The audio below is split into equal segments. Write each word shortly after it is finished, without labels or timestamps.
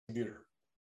Computer.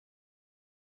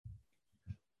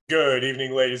 Good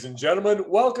evening, ladies and gentlemen.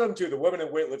 Welcome to the Women in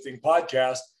Weightlifting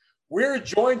podcast. We're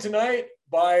joined tonight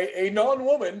by a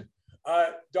non-woman,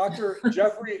 Dr.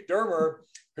 Jeffrey Dermer,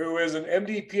 who is an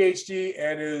MD, PhD,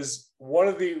 and is one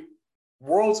of the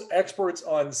world's experts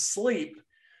on sleep.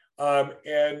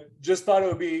 And just thought it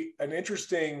would be an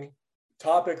interesting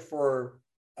topic for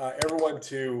everyone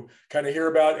to kind of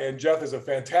hear about. And Jeff is a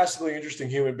fantastically interesting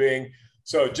human being.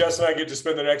 So Jess and I get to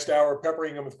spend the next hour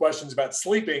peppering him with questions about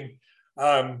sleeping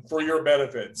for your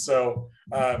benefit. So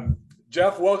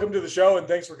Jeff, welcome to the show and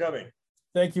thanks for coming.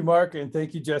 Thank you, Mark. And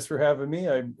thank you, Jess, for having me.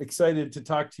 I'm excited to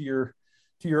talk to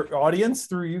your audience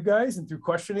through you guys and through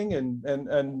questioning.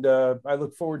 And I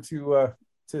look forward to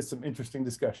some interesting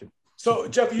discussion. So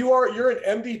Jeff, you're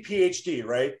an MD, PhD,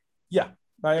 right? Yeah,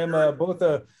 I am both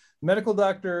a medical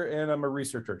doctor and I'm a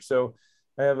researcher. So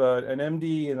I have an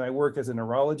MD and I work as a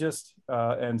neurologist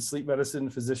and sleep medicine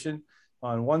physician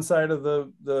on one side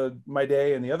of my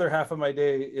day, and the other half of my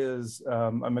day is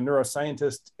I'm a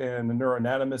neuroscientist and a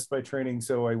neuroanatomist by training.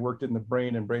 So I worked in the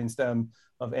brain and brainstem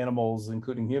of animals,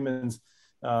 including humans,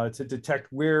 to detect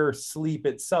where sleep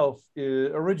itself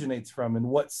originates from and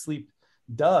what sleep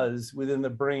does within the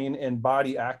brain and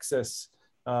body axis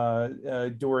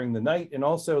during the night, and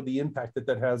also the impact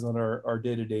that has on our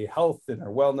day-to-day health and our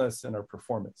wellness and our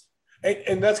performance.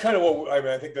 And that's kind of what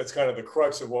I think that's kind of the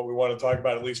crux of what we want to talk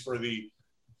about, at least for the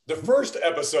first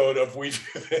episode of We Do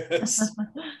This.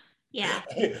 Yeah.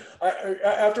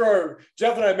 After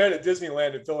Jeff and I met at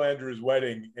Disneyland at Phil Andrews'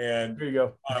 wedding, and there you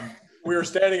go. We were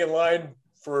standing in line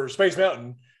for Space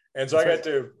Mountain, and so I got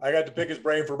to pick his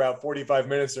brain for about 45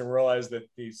 minutes and realize that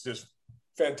he's just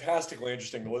fantastically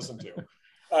interesting to listen to.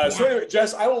 So anyway,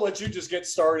 Jess, I will let you just get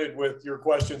started with your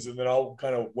questions, and then I'll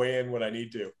kind of weigh in when I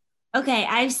need to. Okay,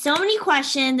 I have so many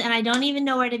questions, and I don't even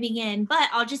know where to begin, but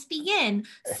I'll just begin.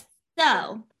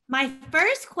 So my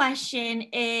first question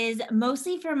is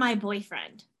mostly for my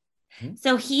boyfriend. Mm-hmm.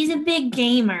 So he's a big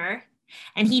gamer,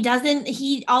 and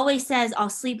he always says, "I'll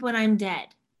sleep when I'm dead."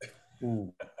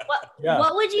 Ooh.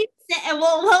 What would you say?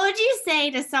 Well, what would you say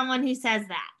to someone who says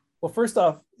that? Well, first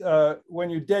off, when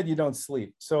you're dead, you don't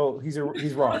sleep. So he's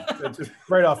wrong. Just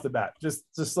right off the bat,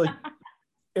 just like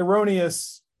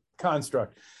erroneous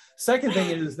construct. Second thing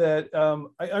is that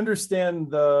I understand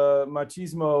the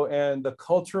machismo and the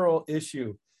cultural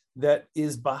issue that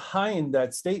is behind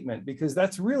that statement, because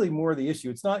that's really more the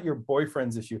issue. It's not your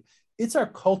boyfriend's issue. It's our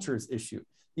culture's issue.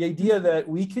 The idea that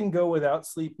we can go without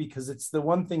sleep because it's the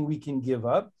one thing we can give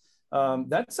up.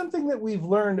 That's something that we've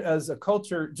learned as a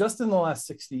culture just in the last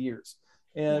 60 years.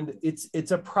 And it's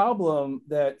a problem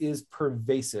that is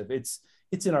pervasive. It's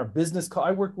in our business.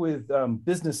 I work with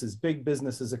businesses, big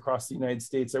businesses across the United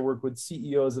States. I work with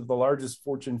CEOs of the largest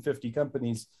Fortune 50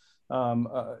 companies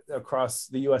across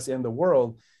the US and the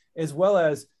world, as well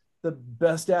as the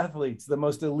best athletes, the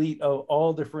most elite of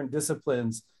all different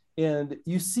disciplines. And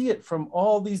you see it from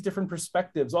all these different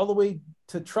perspectives, all the way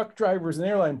to truck drivers and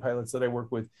airline pilots that I work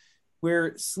with,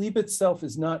 where sleep itself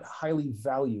is not highly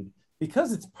valued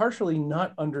because it's partially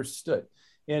not understood.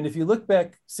 And if you look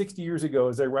back 60 years ago,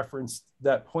 as I referenced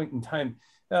that point in time,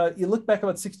 you look back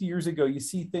about 60 years ago, you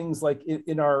see things like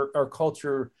in our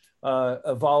culture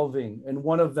evolving. And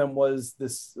one of them was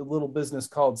this little business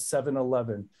called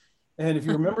 7-Eleven. And if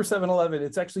you remember 7-Eleven,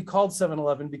 it's actually called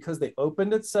 7-Eleven because they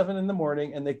opened at 7 in the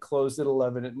morning and they closed at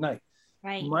 11 at night.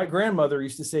 Right. My grandmother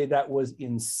used to say that was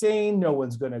insane. No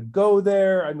one's going to go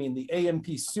there. I mean, the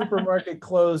A&P supermarket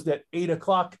closed at 8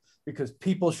 o'clock because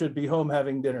people should be home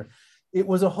having dinner. It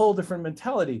was a whole different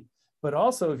mentality. But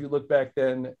also, if you look back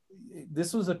then,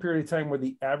 this was a period of time where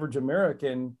the average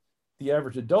American, the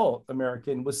average adult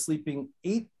American, was sleeping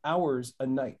 8 hours a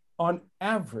night on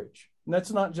average. And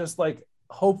that's not just like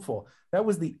hopeful. That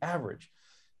was the average.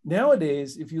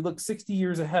 Nowadays, if you look 60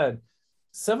 years ahead,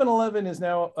 7-Eleven is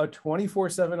now a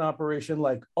 24/7 operation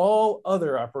like all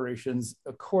other operations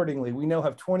accordingly. We now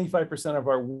have 25% of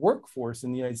our workforce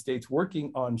in the United States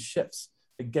working on shifts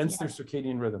against their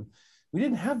circadian rhythm. We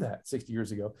didn't have that 60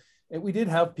 years ago. And we did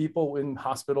have people in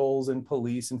hospitals and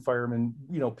police and firemen,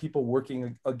 people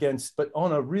working against, but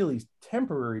on a really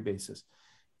temporary basis.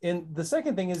 And the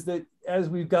second thing is that as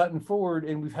we've gotten forward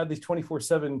and we've had this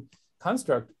 24/7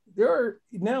 construct,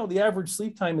 now the average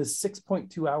sleep time is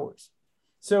 6.2 hours.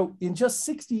 So in just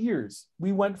 60 years,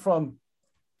 we went from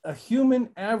a human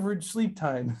average sleep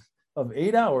time of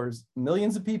 8 hours,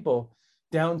 millions of people,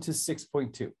 down to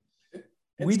 6.2.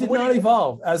 We did not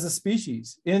evolve as a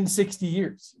species in 60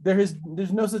 years. There's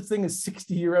no such thing as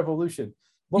 60-year evolution.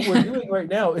 what we're doing right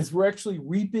now is we're actually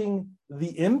reaping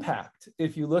the impact.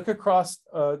 If you look across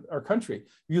our country,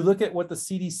 you look at what the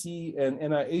CDC and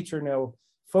NIH are now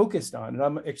focused on, and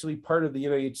I'm actually part of the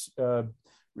NIH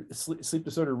Sleep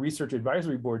Disorder Research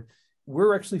Advisory Board.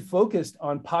 We're actually focused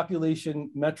on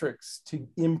population metrics to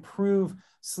improve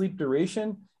sleep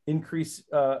duration, increase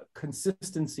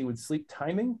consistency with sleep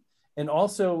timing, and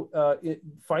also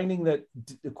finding that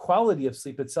the quality of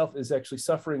sleep itself is actually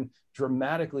suffering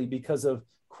dramatically because of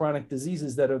chronic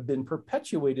diseases that have been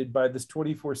perpetuated by this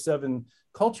 24/7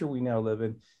 culture we now live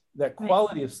in. That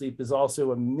quality of sleep is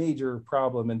also a major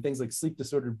problem, and things like sleep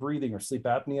disordered breathing or sleep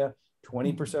apnea.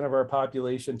 20% of our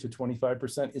population to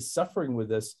 25% is suffering with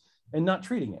this and not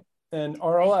treating it. And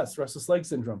RLS, restless leg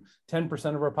syndrome,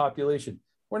 10% of our population,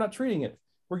 we're not treating it.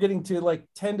 We're getting to like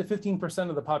 10 to 15%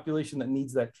 of the population that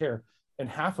needs that care, and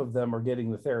half of them are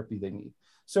getting the therapy they need.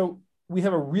 So we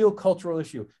have a real cultural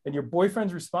issue, and your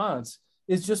boyfriend's response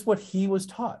is just what he was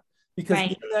taught, because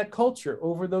in that culture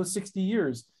over those 60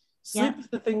 years, sleep is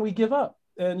the thing we give up.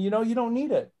 And you don't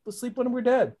need it. We'll sleep when we're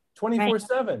dead,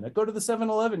 24/7. Go to the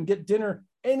 7-Eleven, get dinner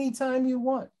anytime you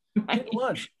want. Get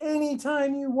lunch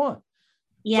anytime you want.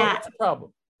 Yeah. So that's a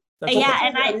problem. That's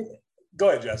go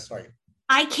ahead, Jess. Sorry.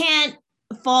 I can't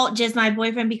fault just my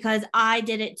boyfriend, because I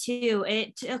did it too.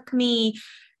 It took me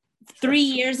 3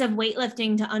 years of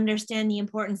weightlifting to understand the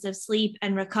importance of sleep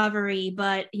and recovery.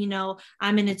 But,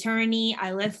 I'm an attorney.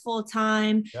 I live full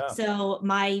time. Yeah. So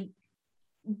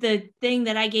the thing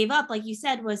that I gave up, like you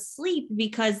said, was sleep,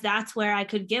 because that's where I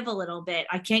could give a little bit.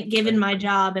 I can't give in my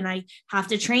job, and I have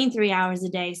to train 3 hours a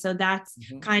day. So that's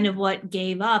kind of what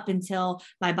gave up until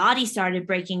my body started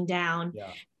breaking down.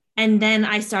 Yeah. And then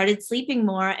I started sleeping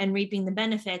more and reaping the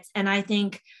benefits. And I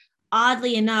think,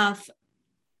 oddly enough,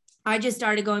 I just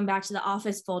started going back to the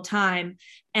office full time.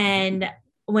 And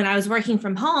when I was working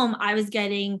from home, I was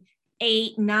getting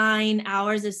 8-9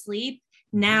 hours of sleep.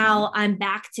 Now I'm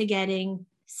back to getting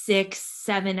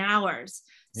 6-7 hours.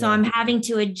 So I'm having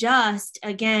to adjust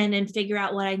again and figure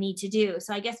out what I need to do.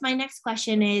 So I guess my next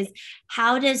question is,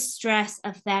 how does stress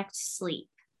affect sleep?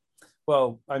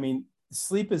 Well, I mean,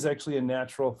 sleep is actually a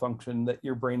natural function that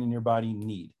your brain and your body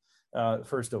need.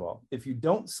 First of all, if you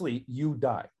don't sleep, you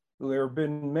die. There have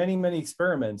been many, many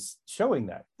experiments showing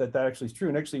that actually is true.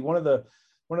 And actually, one of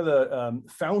the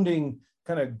founding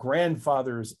kind of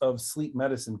grandfathers of sleep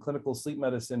medicine, clinical sleep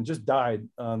medicine, just died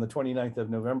on the 29th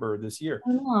of November this year.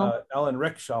 Alan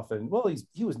Rechtschaffen. Well,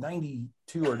 he was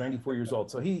 92 or 94 years old,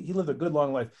 so he lived a good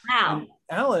long life. Wow. And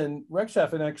Alan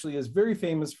Rechtschaffen actually is very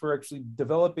famous for actually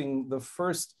developing the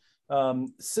first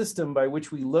system by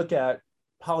which we look at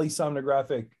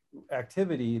polysomnographic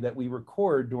activity that we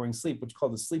record during sleep, which is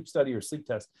called the sleep study or sleep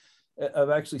test,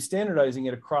 of actually standardizing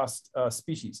it across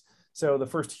species. So the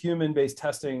first human-based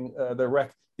testing, the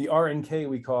RNK,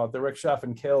 we call it, the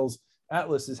Rechtschaffen-Kales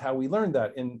Atlas, is how we learned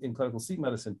that in clinical sleep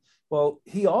medicine. Well,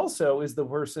 he also is the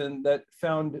person that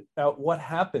found out what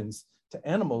happens to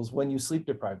animals when you sleep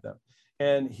deprive them.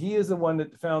 And he is the one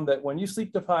that found that when you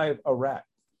sleep deprive a rat,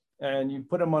 and you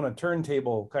put him on a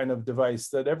turntable kind of device,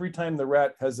 that every time the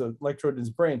rat has an electrode in his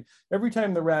brain, every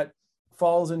time the rat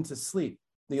falls into sleep,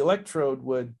 the electrode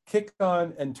would kick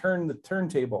on and turn the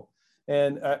turntable.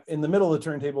 And in the middle of the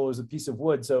turntable was a piece of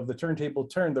wood. So if the turntable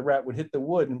turned, the rat would hit the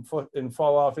wood and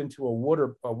fall off into a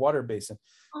water basin.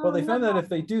 Well, they found that if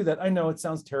they do that, I know it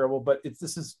sounds terrible, but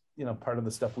this is part of the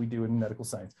stuff we do in medical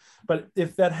science. But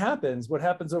if that happens, what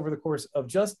happens over the course of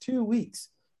just 2 weeks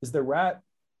is the rat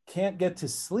can't get to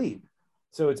sleep.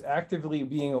 So it's actively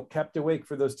being kept awake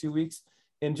for those 2 weeks.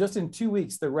 And just in 2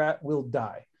 weeks, the rat will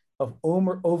die of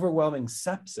overwhelming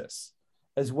sepsis,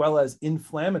 as well as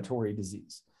inflammatory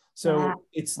disease. So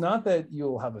it's not that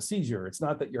you'll have a seizure. It's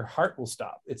not that your heart will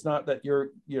stop. It's not that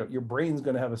your brain's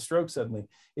going to have a stroke suddenly.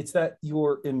 It's that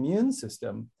your immune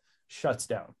system shuts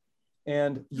down,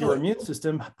 and your immune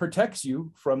system protects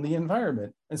you from the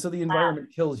environment. And so the environment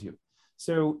kills you.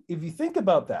 So if you think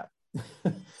about that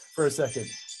for a second,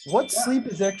 what sleep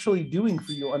is actually doing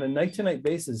for you on a night-to-night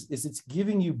basis is it's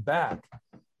giving you back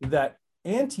that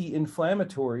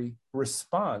anti-inflammatory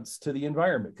response to the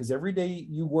environment. Because every day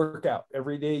you work out,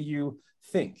 every day you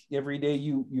think, every day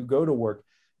you go to work,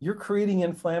 you're creating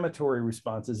inflammatory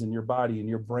responses in your body and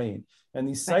your brain. And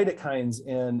these cytokines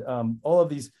and all of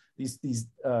these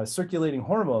circulating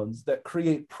hormones that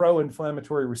create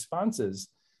pro-inflammatory responses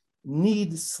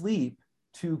need sleep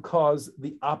to cause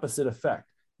the opposite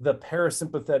effect, the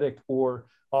parasympathetic, or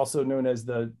also known as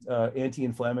the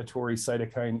anti-inflammatory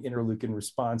cytokine interleukin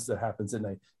response that happens at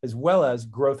night, as well as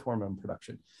growth hormone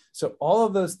production. So all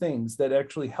of those things that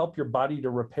actually help your body to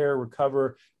repair,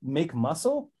 recover, make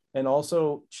muscle and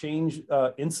also change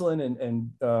insulin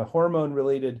and hormone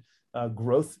related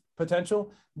growth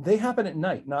potential, they happen at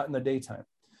night, not in the daytime.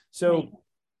 So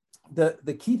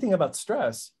the key thing about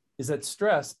stress is that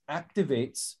stress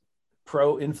activates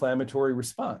pro-inflammatory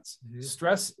response.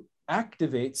 Stress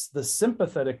activates the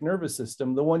sympathetic nervous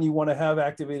system, the one you want to have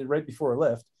activated right before a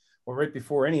lift or right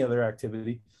before any other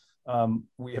activity.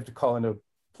 We have to call into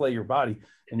play your body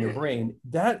and your brain.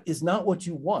 That is not what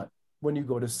you want when you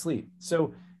go to sleep.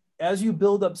 So as you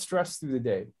build up stress through the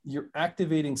day, you're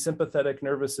activating sympathetic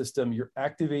nervous system, you're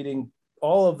activating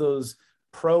all of those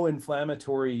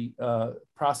pro-inflammatory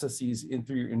processes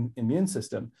through your immune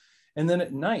system. And then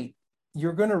at night,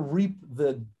 you're going to reap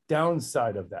the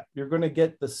downside of that. You're going to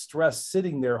get the stress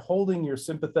sitting there, holding your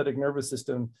sympathetic nervous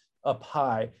system up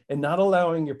high and not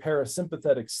allowing your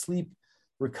parasympathetic sleep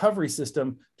recovery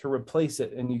system to replace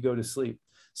it, and you go to sleep.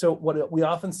 So what we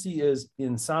often see is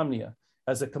insomnia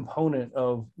as a component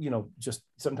of, just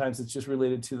sometimes it's just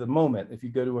related to the moment. If you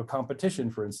go to a competition,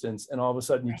 for instance, and all of a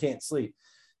sudden you can't sleep,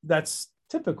 that's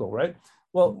typical, right?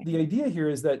 Well, the idea here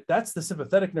is that that's the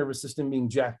sympathetic nervous system being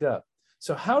jacked up.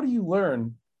 So how do you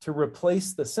learn to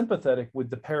replace the sympathetic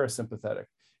with the parasympathetic?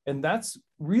 And that's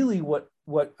really what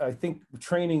I think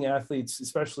training athletes,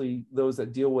 especially those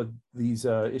that deal with these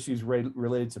issues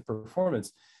related to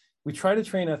performance, we try to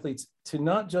train athletes to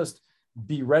not just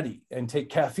be ready and take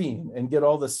caffeine and get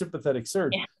all the sympathetic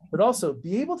surge, but also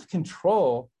be able to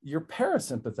control your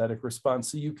parasympathetic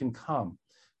response so you can calm.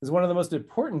 Because one of the most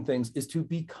important things is to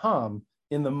be calm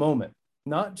in the moment,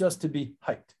 not just to be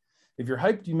hyped. If you're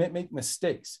hyped, you might make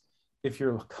mistakes. If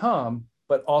you're calm,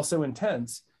 but also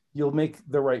intense, you'll make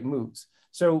the right moves.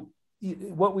 So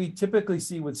what we typically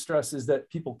see with stress is that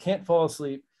people can't fall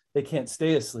asleep, they can't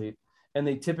stay asleep, and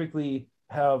they typically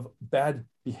have bad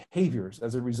behaviors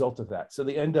as a result of that. So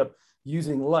they end up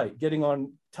using light, getting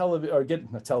on television, or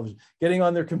getting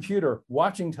on their computer,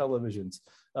 watching televisions,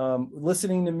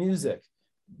 listening to music,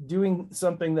 doing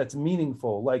something that's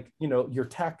meaningful, like your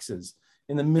taxes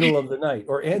in the middle of the night,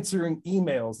 or answering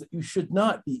emails that you should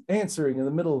not be answering in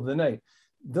the middle of the night.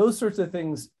 Those sorts of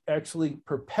things actually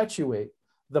perpetuate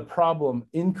the problem,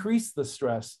 increase the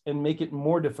stress, and make it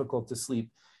more difficult to sleep.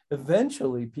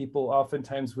 Eventually, people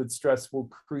oftentimes with stress will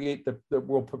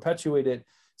will perpetuate it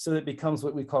so that it becomes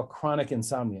what we call chronic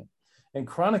insomnia. And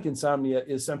chronic insomnia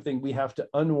is something we have to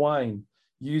unwind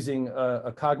using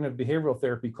a cognitive behavioral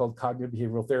therapy called cognitive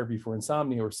behavioral therapy for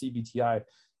insomnia, or CBTI.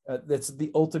 That's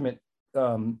the ultimate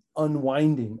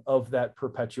unwinding of that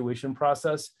perpetuation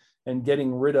process and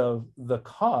getting rid of the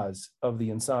cause of the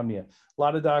insomnia. A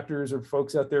lot of doctors or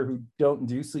folks out there who don't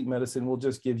do sleep medicine will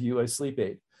just give you a sleep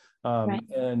aid.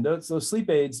 And those sleep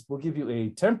aids will give you a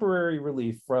temporary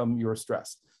relief from your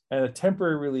stress and a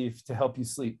temporary relief to help you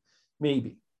sleep.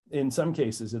 Maybe in some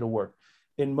cases it'll work.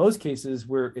 In most cases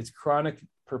where it's chronic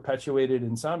perpetuated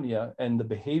insomnia and the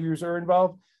behaviors are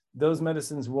involved, those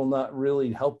medicines will not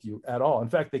really help you at all. In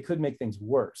fact, they could make things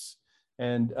worse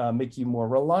and make you more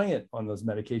reliant on those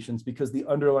medications because the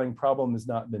underlying problem has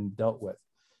not been dealt with.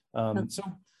 So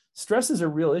stress is a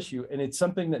real issue, and it's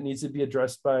something that needs to be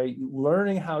addressed by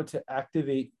learning how to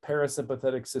activate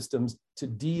parasympathetic systems to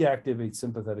deactivate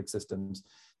sympathetic systems.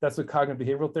 That's what cognitive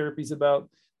behavioral therapy is about.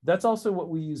 That's also what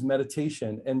we use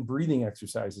meditation and breathing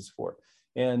exercises for.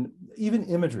 And even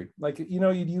imagery, like,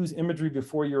 you'd use imagery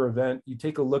before your event. You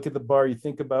take a look at the bar, you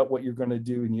think about what you're going to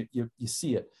do, and you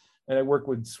see it. And I work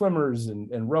with swimmers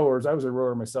and rowers. I was a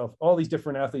rower myself, all these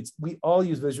different athletes. We all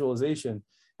use visualization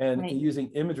and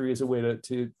using imagery as a way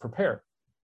to prepare.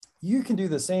 You can do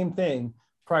the same thing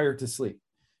prior to sleep.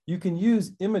 You can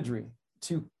use imagery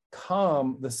to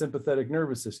calm the sympathetic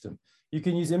nervous system. You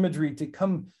can use imagery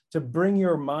to bring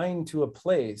your mind to a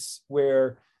place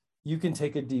where you can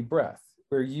take a deep breath,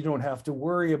 where you don't have to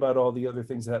worry about all the other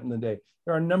things that happen in the day.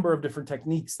 There are a number of different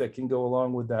techniques that can go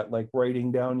along with that, like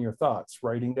writing down your thoughts,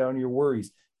 writing down your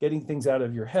worries, getting things out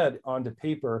of your head onto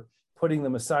paper, putting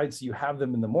them aside so you have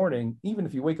them in the morning, even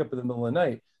if you wake up in the middle of the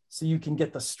night, so you can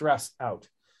get the stress out.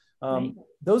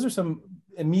 Those are some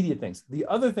immediate things. The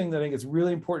other thing that I think is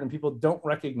really important people don't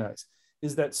recognize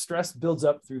is that stress builds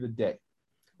up through the day.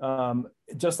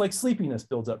 Just like sleepiness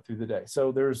builds up through the day.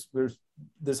 So there's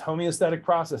this homeostatic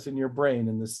process in your brain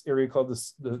in this area called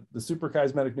the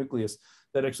suprachiasmatic nucleus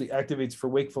that actually activates for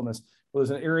wakefulness. Well,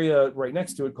 there's an area right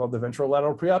next to it called the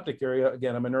ventrolateral preoptic area.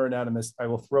 Again, I'm a neuroanatomist. I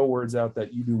will throw words out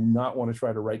that you do not want to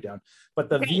try to write down. But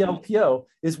the VLPO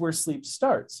is where sleep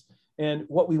starts. And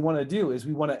what we want to do is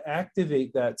we want to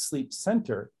activate that sleep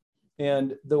center.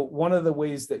 And one of the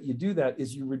ways that you do that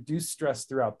is you reduce stress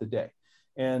throughout the day.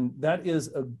 And that is,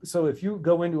 so if you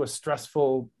go into a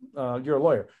stressful you're a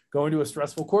lawyer, go into a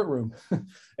stressful courtroom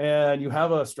and you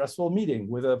have a stressful meeting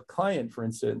with a client, for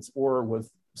instance, or with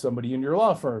somebody in your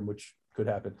law firm, which could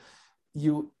happen.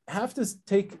 You have to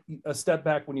take a step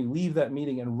back when you leave that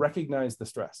meeting and recognize the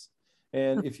stress.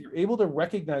 And if you're able to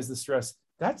recognize the stress,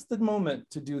 that's the moment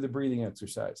to do the breathing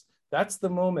exercise. That's the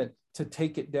moment to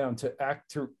take it down,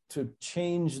 to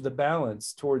change the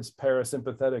balance towards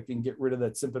parasympathetic and get rid of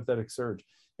that sympathetic surge.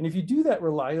 And if you do that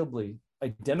reliably,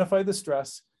 identify the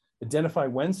stress, identify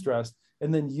when stressed,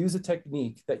 and then use a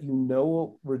technique that you know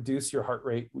will reduce your heart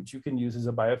rate, which you can use as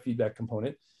a biofeedback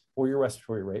component, or your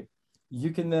respiratory rate,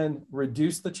 you can then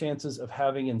reduce the chances of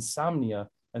having insomnia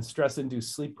and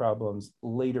stress-induced sleep problems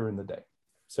later in the day.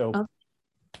 So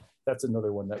that's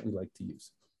another one that we like to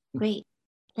use. Great.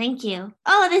 Thank you.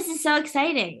 Oh, this is so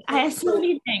exciting. I have so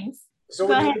many things. So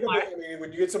when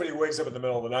you get somebody who wakes up in the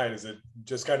middle of the night, is it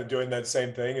just kind of doing that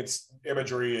same thing? It's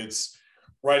imagery, it's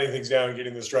writing things down,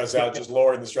 getting the stress out, just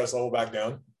lowering the stress level back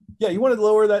down? Yeah, you want to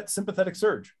lower that sympathetic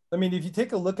surge. I mean, if you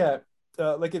take a look at,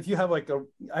 like if you have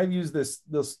I've used this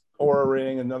Oura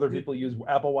Ring, and other people use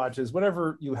Apple Watches,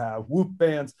 whatever you have, Whoop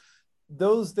bands,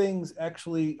 those things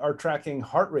actually are tracking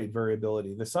heart rate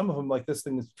variability. There's some of them, like this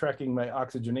thing, is tracking my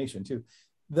oxygenation too.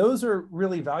 Those are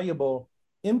really valuable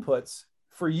inputs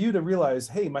for you to realize,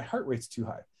 hey, my heart rate's too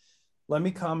high. Let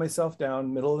me calm myself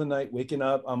down, middle of the night, waking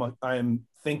up, I'm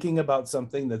thinking about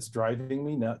something that's driving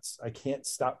me nuts. I can't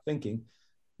stop thinking.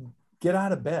 Get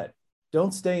out of bed.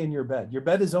 Don't stay in your bed. Your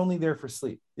bed is only there for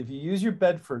sleep. If you use your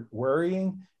bed for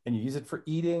worrying, and you use it for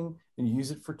eating, and you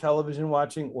use it for television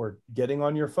watching, or getting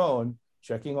on your phone,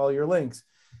 checking all your links,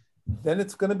 then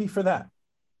it's going to be for that.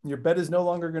 Your bed is no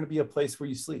longer going to be a place where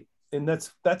you sleep. And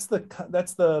that's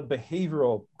the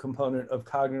behavioral component of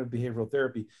cognitive behavioral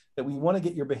therapy, that we want to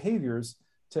get your behaviors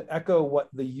to echo what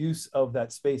the use of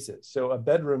that space is. So a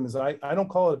bedroom is, I don't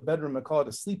call it a bedroom, I call it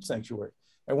a sleep sanctuary.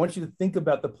 I want you to think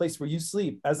about the place where you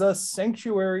sleep as a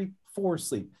sanctuary for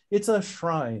sleep. It's a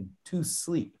shrine to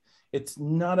sleep. It's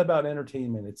not about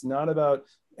entertainment. It's not about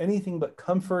anything but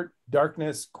comfort,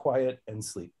 darkness, quiet, and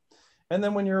sleep. And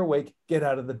then when you're awake, get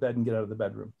out of the bed and get out of the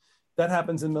bedroom. That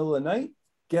happens in the middle of the night.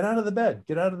 Get out of the bed,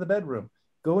 get out of the bedroom,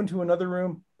 go into another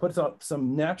room, put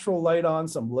some natural light on,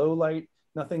 some low light,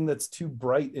 nothing that's too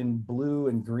bright in blue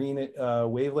and green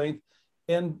wavelength,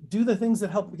 and do the things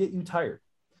that help get you tired.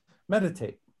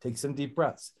 Meditate, take some deep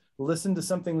breaths, listen to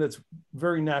something that's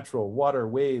very natural, water,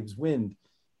 waves, wind.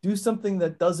 Do something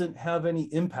that doesn't have any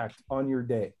impact on your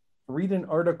day. Read an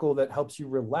article that helps you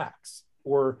relax,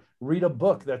 or read a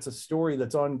book that's a story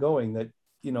that's ongoing that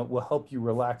will help you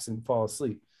relax and fall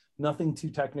asleep. Nothing too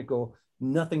technical,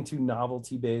 nothing too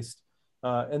novelty based.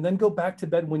 And then go back to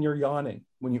bed when you're yawning,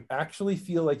 when you actually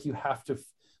feel like you have to,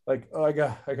 like, oh, I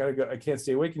gotta go, I can't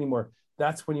stay awake anymore.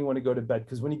 That's when you want to go to bed,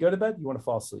 because when you go to bed, you want to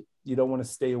fall asleep. You don't want to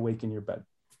stay awake in your bed.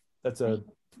 That's a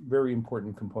very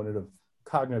important component of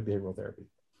cognitive behavioral therapy.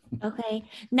 Okay.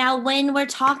 Now, when we're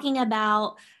talking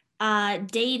about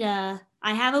data,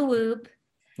 I have a Whoop.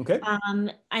 Okay.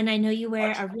 And I know you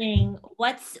wear a ring.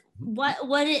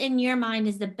 What in your mind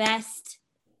is the best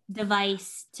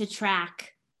device to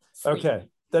track sleep? Okay,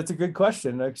 that's a good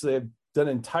question. Actually, I've done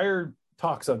entire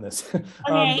talks on this.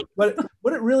 Okay. But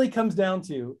what it really comes down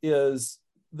to is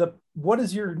what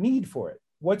is your need for it?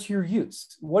 What's your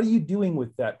use? What are you doing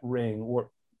with that ring?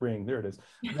 There it is.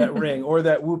 That ring, or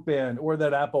that Whoop band, or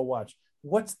that Apple Watch?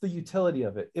 What's the utility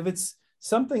of it? If it's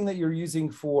something that you're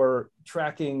using for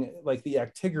tracking, like the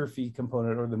actigraphy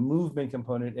component or the movement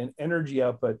component and energy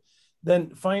output,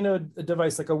 then find a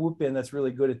device like a Whoop band that's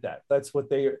really good at that. That's what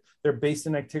they're based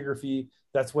in actigraphy.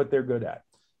 That's what they're good at.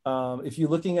 If you're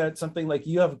looking at something like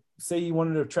say you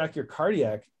wanted to track your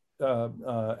cardiac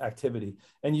activity,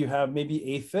 and you have maybe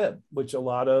AFib, which a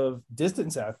lot of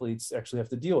distance athletes actually have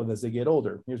to deal with as they get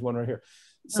older. Here's one right here.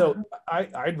 So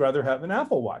I'd rather have an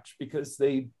Apple Watch, because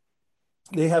they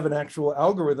have an actual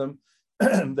algorithm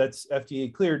that's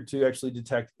FDA cleared to actually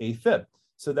detect AFib.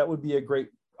 So that would be a great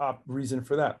reason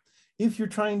for that. If you're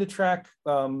trying to track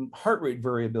heart rate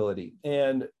variability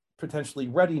and potentially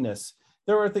readiness,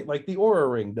 there are things like the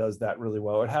Oura Ring does that really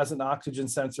well. It has an oxygen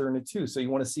sensor in it too. So you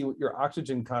want to see what your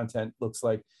oxygen content looks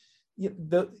like.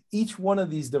 Each one of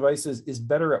these devices is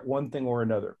better at one thing or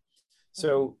another.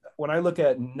 So when I look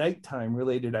at nighttime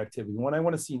related activity, when I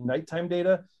want to see nighttime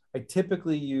data, I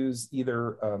typically use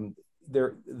either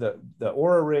the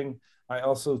Oura Ring. I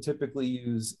also typically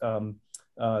use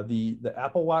the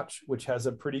Apple Watch, which has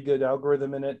a pretty good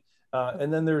algorithm in it.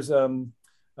 And then there's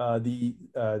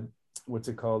what's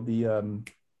it called? The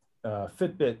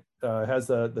Fitbit has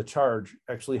the Charge,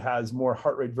 actually has more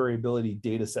heart rate variability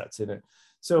data sets in it.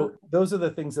 So those are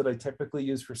the things that I typically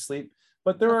use for sleep.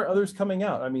 But there are others coming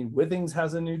out. I mean, Withings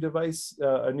has a new device,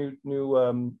 device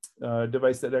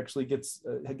that actually gets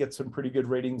some pretty good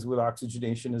ratings with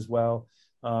oxygenation as well.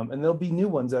 And there'll be new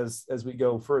ones as we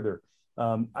go further.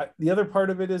 The other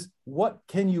part of it is, what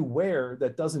can you wear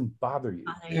that doesn't bother you?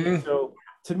 So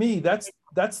to me, that's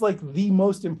like the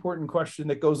most important question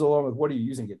that goes along with what are you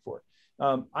using it for?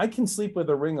 I can sleep with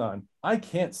a ring on. I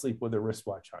can't sleep with a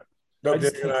wristwatch on.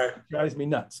 It drives me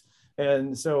nuts.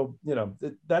 And so, you know,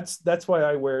 that's why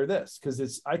I wear this,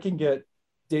 because I can get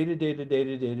data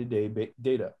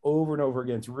over and over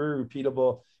again. It's very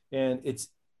repeatable, and it's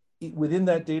within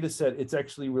that data set, it's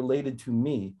actually related to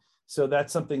me. So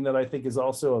that's something that I think is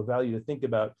also a value to think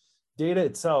about. Data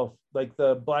itself, like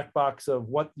the black box of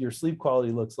what your sleep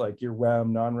quality looks like, your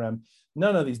REM, non-REM,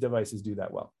 none of these devices do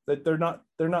that well. They're not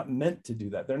meant to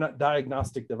do that. They're not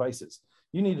diagnostic devices.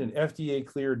 You need an FDA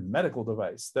cleared medical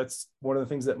device. That's one of the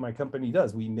things that my company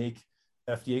does. We make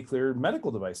FDA cleared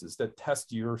medical devices that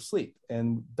test your sleep,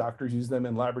 and doctors use them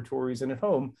in laboratories and at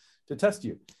home to test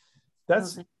you.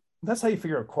 That's how you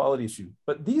figure out quality issue.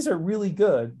 But these are really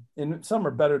good, and some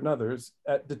are better than others,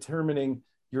 at determining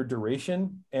your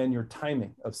duration and your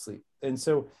timing of sleep. And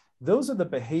so those are the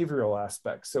behavioral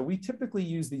aspects. So we typically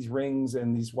use these rings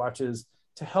and these watches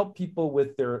to help people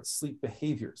with their sleep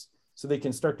behaviors, so they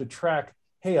can start to track,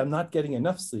 hey, I'm not getting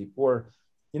enough sleep, or,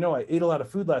 you know, I ate a lot of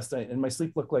food last night and my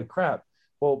sleep looked like crap.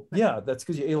 Well, yeah, that's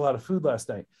because you ate a lot of food last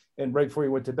night and right before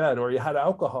you went to bed, or you had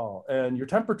alcohol and your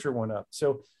temperature went up.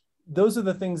 So those are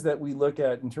the things that we look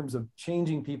at in terms of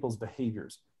changing people's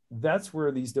behaviors. That's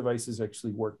where these devices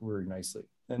actually work very nicely.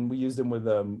 And we use them with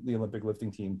the Olympic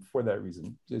lifting team for that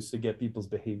reason, just to get people's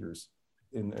behaviors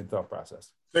in thought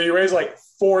process. So you raised like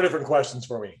 4 different questions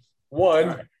for me.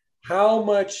 One, how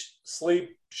much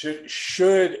sleep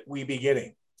should we be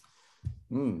getting?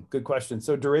 Good question.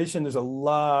 So duration, there's a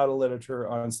lot of literature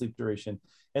on sleep duration,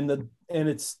 and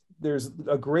there's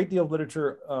a great deal of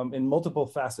literature in multiple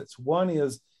facets. One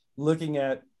is looking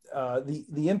at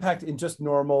the impact in just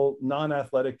normal,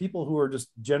 non-athletic people who are just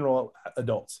general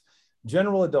adults.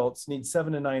 General adults need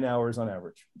 7 to 9 hours on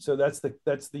average. So that's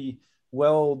the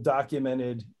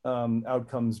well-documented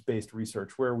outcomes-based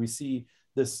research, where we see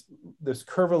this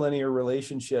curvilinear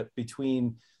relationship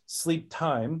between sleep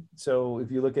time. So if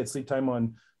you look at sleep time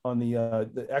on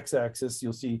the x-axis,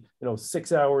 you'll see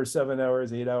 6 hours, 7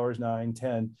 hours, 8 hours, 9,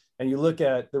 10, and you look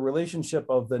at the relationship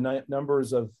of the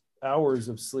numbers of hours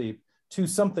of sleep to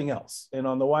something else. And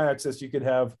on the y-axis, you could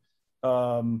have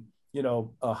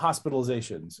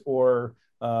hospitalizations, or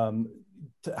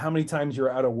how many times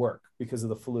you're out of work because of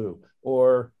the flu,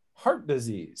 or heart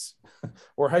disease,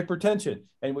 or hypertension.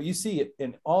 And what you see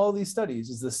in all these studies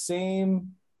is the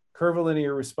same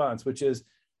curvilinear response, which is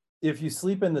if you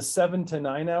sleep in the 7 to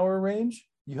 9 hour range,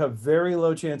 you have very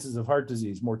low chances of heart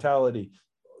disease, mortality,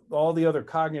 all the other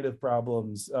cognitive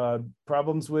problems,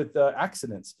 problems with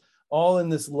accidents, all in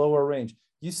this lower range.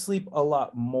 You sleep a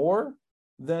lot more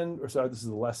than, or sorry, this is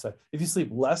the left side. If you sleep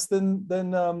less than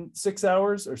 6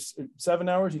 hours or 7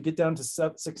 hours, you get down to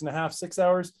 6.5, 6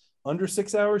 hours. Under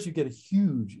 6 hours, you get a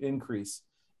huge increase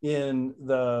in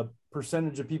the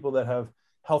percentage of people that have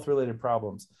health-related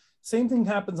problems. Same thing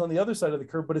happens on the other side of the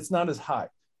curve, but it's not as high.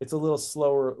 It's a little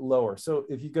slower, lower. So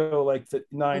if you go like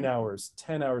 9 hours,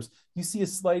 10 hours, you see a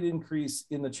slight increase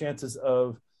in the chances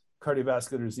of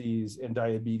cardiovascular disease and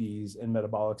diabetes and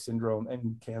metabolic syndrome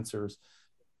and cancers.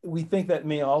 We think that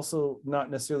may also not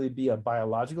necessarily be a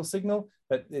biological signal,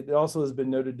 but it also has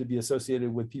been noted to be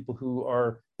associated with people who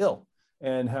are ill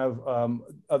and have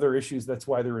other issues. That's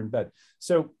why they're in bed.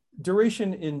 So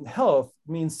duration in health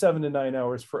means 7 to 9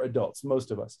 hours for adults,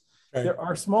 most of us. Okay. There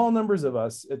are small numbers of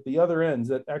us at the other ends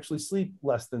that actually sleep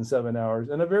less than 7 hours,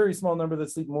 and a very small number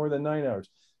that sleep more than 9 hours.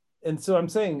 And so I'm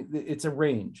saying it's a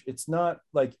range. It's not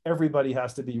like everybody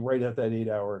has to be right at that 8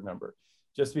 hour number.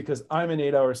 Just because I'm an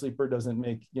 8 hour sleeper doesn't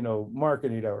make, Mark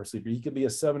an 8 hour sleeper. He could be a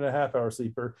 7.5 hour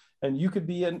sleeper, and you could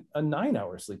be a 9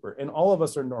 hour sleeper, and all of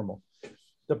us are normal.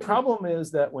 The problem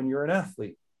is that when you're an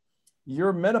athlete,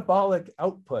 your metabolic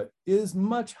output is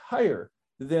much higher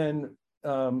than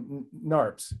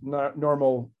NARPs,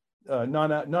 normal,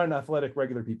 non-athletic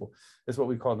regular people is what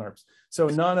we call NARPs. So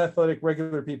non-athletic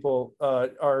regular people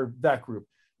are that group.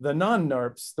 The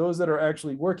non-NARPs, those that are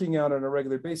actually working out on a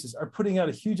regular basis, are putting out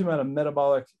a huge amount of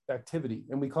metabolic activity,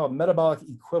 and we call it metabolic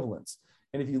equivalence.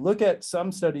 And if you look at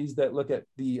some studies that look at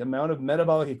the amount of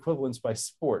metabolic equivalence by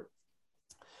sport,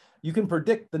 you can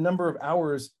predict the number of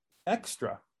hours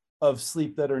extra of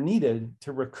sleep that are needed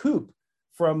to recoup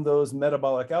from those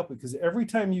metabolic output. Because every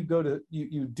time you go to,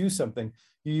 you do something,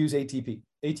 you use ATP.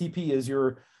 ATP is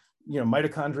your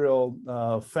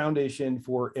mitochondrial foundation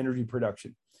for energy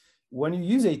production. When you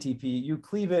use ATP, you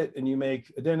cleave it and you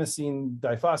make adenosine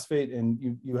diphosphate,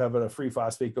 and you have a free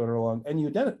phosphate going along, and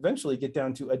you eventually get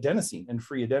down to adenosine and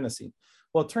free adenosine.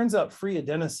 Well, it turns out free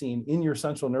adenosine in your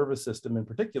central nervous system in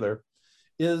particular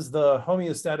is the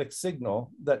homeostatic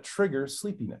signal that triggers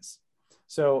sleepiness.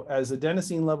 So as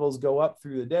adenosine levels go up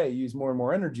through the day, you use more and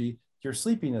more energy, your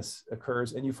sleepiness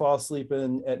occurs, and you fall asleep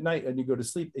at night and you go to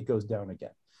sleep, it goes down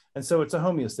again. And so it's a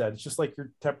homeostat. It's just like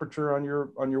your temperature on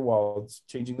your wall. It's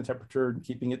changing the temperature and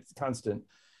keeping it constant.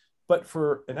 But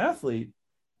for an athlete,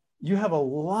 you have a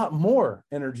lot more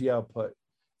energy output.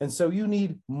 And so you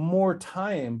need more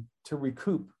time to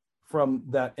recoup from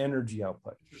that energy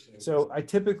output. So I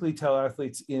typically tell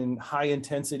athletes in high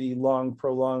intensity, long,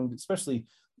 prolonged, especially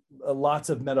lots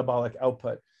of metabolic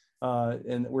output.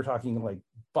 And we're talking like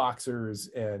boxers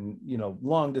and,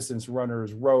 long distance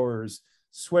runners, rowers,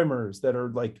 swimmers that are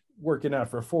like working out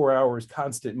for 4 hours,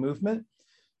 constant movement.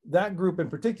 That group in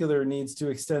particular needs to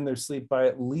extend their sleep by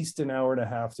at least an hour and a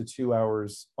half to 2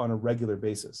 hours on a regular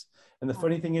basis. And the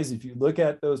funny thing is, if you look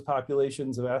at those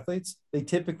populations of athletes, they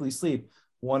typically sleep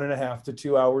 1.5 to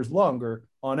 2 hours longer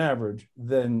on average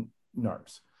than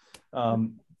NARPs.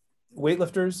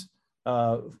 Weightlifters,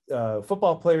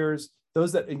 football players,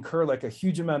 those that incur like a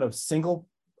huge amount of single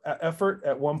effort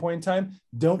at one point in time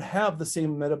don't have the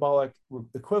same metabolic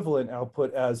equivalent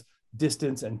output as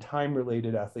distance and time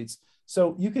related athletes.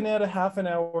 So you can add a half an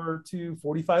hour to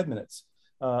 45 minutes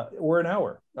or an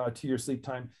hour to your sleep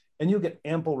time, and you'll get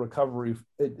ample recovery,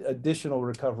 additional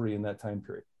recovery in that time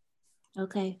period.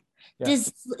 Okay. Yeah.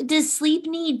 Does sleep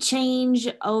need change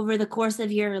over the course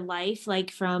of your life,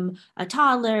 like from a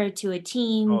toddler to a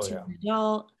teen to an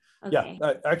adult? Okay.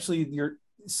 Yeah, actually, your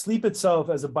sleep itself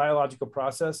as a biological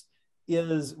process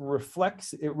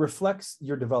reflects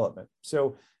your development.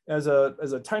 So as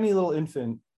a tiny little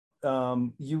infant,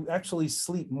 you actually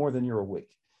sleep more than you're awake.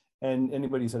 And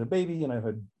anybody who's had a baby, and I've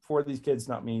had 4 of these kids,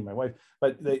 not me, my wife,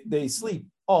 but they sleep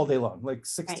all day long, like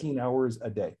 16 hours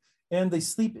a day. And they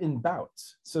sleep in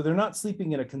bouts. So they're not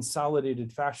sleeping in a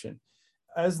consolidated fashion.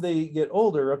 As they get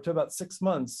older, up to about 6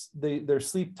 months, their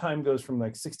sleep time goes from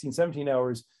like 16, 17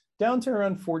 hours down to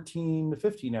around 14 to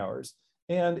 15 hours.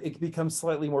 And it becomes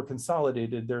slightly more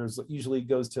consolidated. There's usually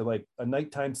goes to like a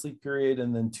nighttime sleep period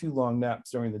and then 2 long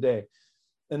naps during the day.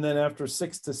 And then after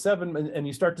 6 to 7, and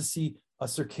you start to see a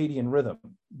circadian rhythm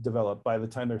develop by the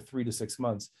time they're 3 to 6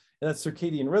 months. And that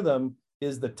circadian rhythm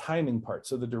is the timing part.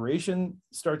 So the duration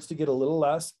starts to get a little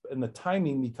less and the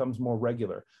timing becomes more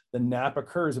regular. The nap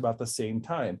occurs about the same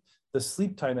time. The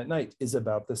sleep time at night is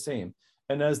about the same.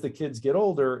 And as the kids get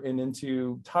older and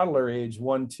into toddler age,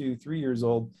 1, 2, 3 years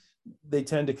old, they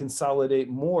tend to consolidate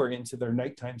more into their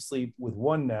nighttime sleep with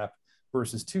 1 nap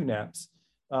versus 2 naps.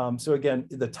 So again,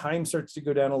 the time starts to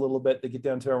go down a little bit. They get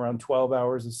down to around 12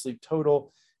 hours of sleep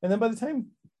total. And then by the time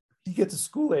you get to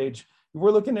school age,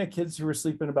 we're looking at kids who are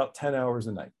sleeping about 10 hours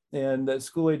a night. And the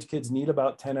school age kids need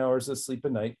about 10 hours of sleep a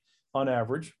night on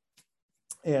average.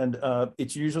 And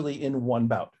it's usually in one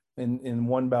bout, in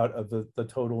one bout of the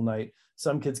total night.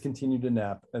 Some kids continue to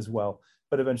nap as well,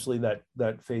 but eventually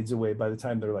that fades away by the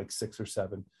time they're like 6 or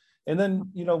 7. And then,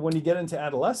 when you get into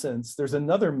adolescence, there's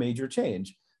another major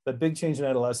change. The big change in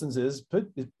adolescence is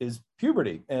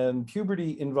puberty. And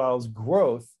puberty involves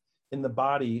growth in the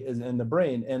body and the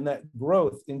brain, and that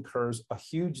growth incurs a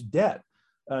huge debt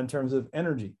in terms of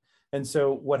energy. And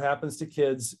so what happens to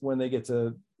kids when they get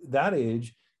to that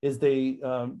age is they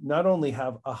not only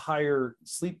have a higher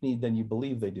sleep need than you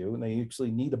believe they do, and they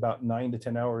actually need about 9 to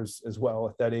 10 hours as well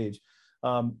at that age,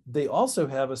 they also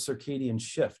have a circadian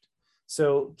shift.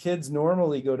 So kids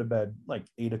normally go to bed like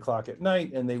 8 o'clock at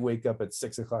night and they wake up at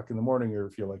 6 o'clock in the morning, or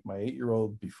if you're like my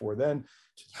 8-year-old before then,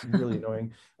 which is really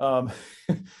annoying.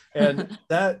 And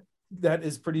that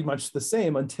is pretty much the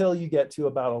same until you get to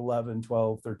about 11,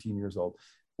 12, 13 years old.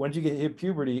 Once you hit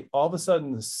puberty, all of a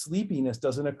sudden the sleepiness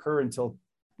doesn't occur until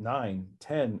 9,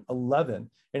 10, 11,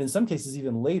 and in some cases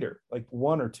even later, like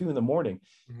 1 or 2 in the morning.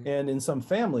 Mm-hmm. And in some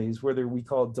families where we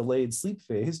call it delayed sleep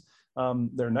phase,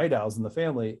 they're night owls in the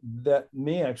family, that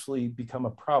may actually become a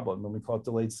problem, and we call it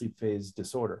delayed sleep phase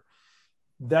disorder.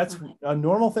 That's a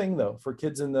normal thing though for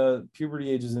kids in the puberty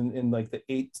ages in like the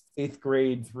eighth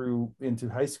grade through into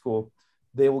high school.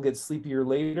 They will get sleepier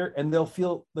later and they'll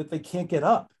feel that they can't get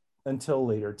up until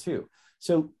later too.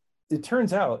 So it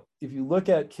turns out if you look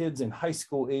at kids in high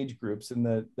school age groups, and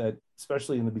that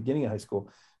especially in the beginning of high school,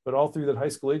 but all through that high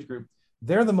school age group,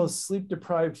 they're the most sleep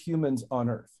deprived humans on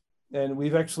earth. And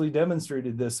we've actually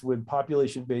demonstrated this with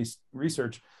population-based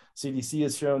research. CDC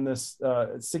has shown this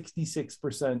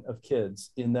 66% of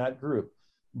kids in that group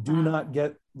do not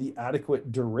get the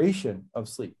adequate duration of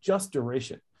sleep, just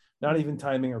duration, not even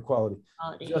timing or quality.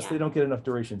 They don't get enough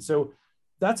duration. So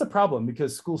that's a problem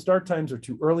because school start times are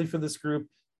too early for this group.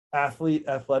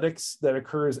 Athletics that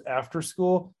occurs after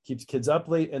school keeps kids up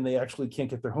late and they actually can't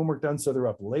get their homework done, so they're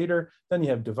up later. Then you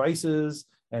have devices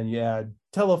and you add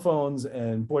telephones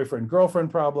and boyfriend-girlfriend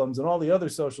problems and all the other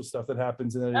social stuff that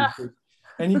happens in that age group.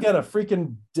 And you got a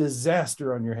freaking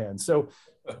disaster on your hands. So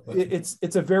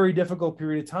it's a very difficult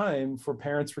period of time for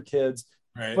parents, for kids,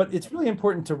 right. But it's really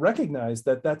important to recognize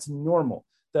that that's normal,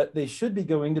 that they should be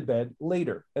going to bed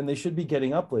later and they should be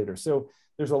getting up later. So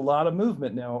there's a lot of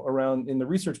movement now around in the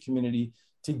research community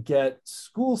to get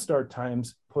school start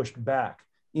times pushed back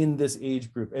in this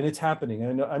age group. And it's happening.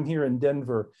 And I know I'm here in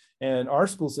Denver and our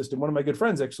school system, one of my good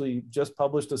friends actually just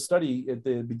published a study at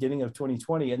the beginning of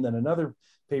 2020 and then another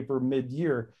paper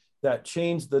mid-year that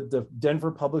changed the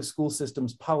Denver public school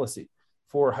system's policy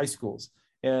for high schools.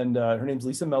 And her name's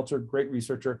Lisa Melcher, great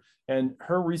researcher. And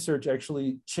her research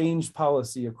actually changed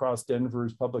policy across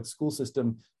Denver's public school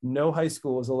system. No high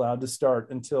school is allowed to start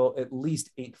until at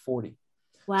least 8:40.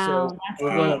 Wow.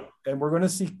 So we're going to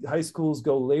see high schools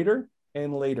go later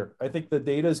and later. I think the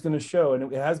data is going to show,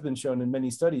 and it has been shown in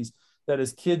many studies, that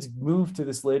as kids move to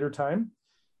this later time,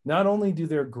 not only do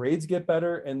their grades get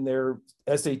better and their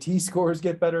SAT scores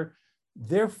get better,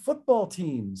 their football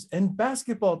teams and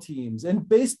basketball teams and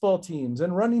baseball teams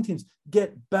and running teams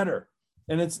get better.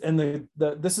 And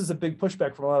this is a big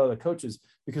pushback from a lot of the coaches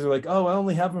because they're like, oh, I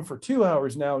only have them for 2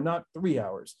 hours now, not 3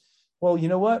 hours. Well, you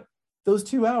know what? Those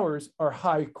 2 hours are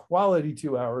high quality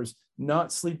 2 hours,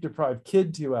 not sleep deprived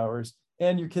kid 2 hours.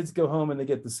 And your kids go home and they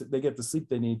get the sleep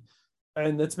they need.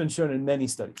 And that's been shown in many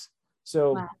studies.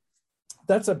 So wow.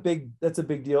 That's a big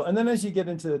deal. And then as you get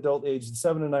into adult age,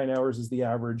 7 to 9 hours is the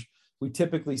average. We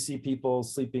typically see people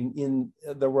sleeping in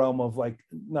the realm of like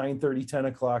 9:30, 10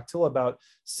 o'clock till about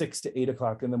 6 to 8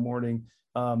 o'clock in the morning.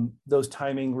 Those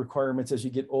timing requirements as you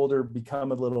get older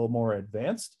become a little more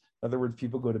advanced. In other words,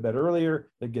 people go to bed earlier,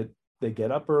 they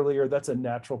get up earlier. That's a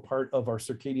natural part of our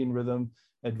circadian rhythm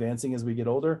advancing as we get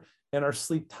older. And our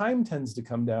sleep time tends to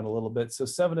come down a little bit. So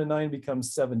 7 to 9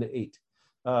 becomes 7 to 8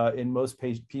 in most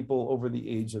people over the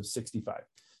age of 65.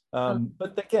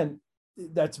 But again,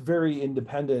 that's very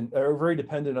independent or very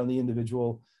dependent on the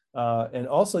individual and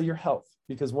also your health,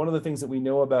 because one of the things that we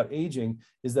know about aging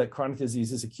is that chronic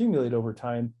diseases accumulate over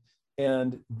time,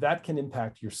 and that can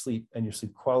impact your sleep and your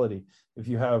sleep quality. If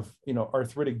you have,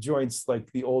 arthritic joints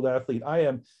like the old athlete I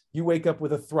am, you wake up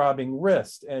with a throbbing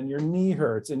wrist and your knee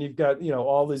hurts and you've got,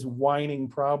 all these whining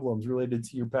problems related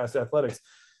to your past athletics.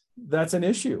 That's an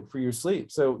issue for your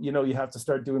sleep. So, you have to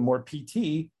start doing more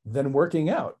PT than working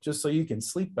out just so you can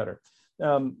sleep better.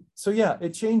 So yeah,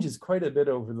 it changes quite a bit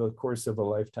over the course of a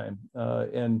lifetime.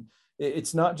 And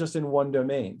it's not just in one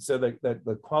domain. So that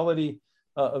the quality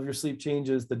of your sleep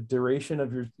changes, the duration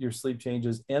of your sleep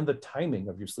changes, and the timing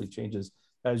of your sleep changes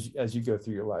as you go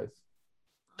through your life.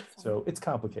 So it's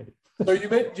complicated. So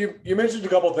you mentioned a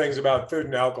couple of things about food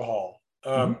and alcohol,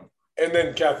 and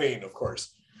then caffeine, of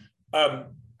course. How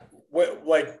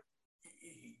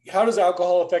does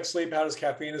alcohol affect sleep? How does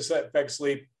caffeine affect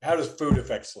sleep? How does food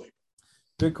affect sleep?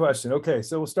 Good question. Okay,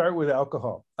 so we'll start with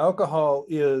alcohol. Alcohol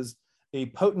is a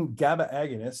potent GABA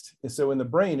agonist. And so in the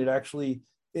brain, it actually,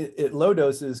 at low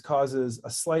doses causes a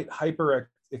slight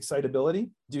hyper-excitability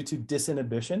due to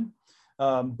disinhibition.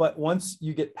 But once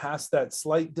you get past that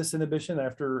slight disinhibition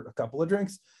after a couple of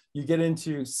drinks, you get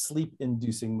into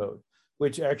sleep-inducing mode,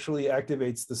 which actually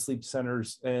activates the sleep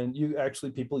centers. And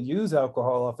people use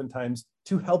alcohol oftentimes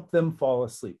to help them fall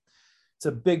asleep. It's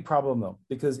a big problem though,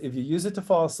 because if you use it to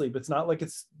fall asleep, it's not like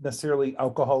it's necessarily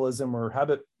alcoholism or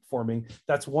habit forming.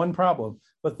 That's one problem.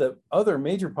 But the other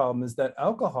major problem is that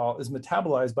alcohol is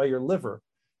metabolized by your liver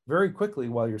very quickly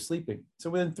while you're sleeping.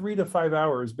 So within 3 to 5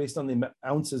 hours, based on the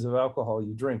ounces of alcohol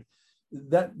you drink,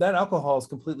 that alcohol is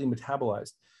completely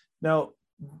metabolized. Now,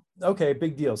 okay,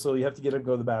 big deal. So you have to get up and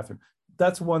go to the bathroom.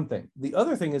 That's one thing. The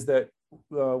other thing is that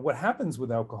what happens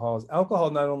with alcohol is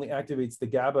alcohol not only activates the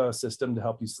GABA system to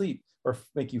help you sleep or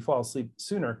make you fall asleep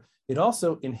sooner, it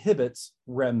also inhibits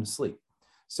REM sleep.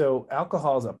 So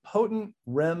alcohol is a potent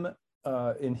REM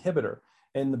inhibitor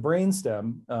in the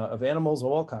brainstem of animals of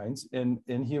all kinds and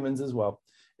in humans as well.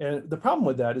 And the problem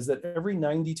with that is that every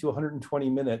 90 to 120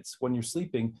 minutes when you're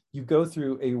sleeping, you go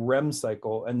through a REM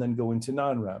cycle and then go into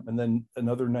non-REM. And then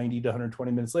another 90 to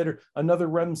 120 minutes later, another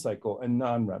REM cycle and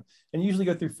non-REM. And you usually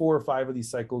go through 4 or 5 of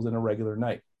these cycles in a regular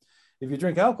night. If you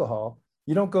drink alcohol,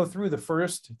 you don't go through the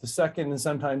first, the second, and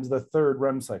sometimes the third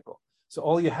REM cycle. So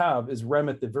all you have is REM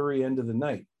at the very end of the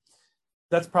night.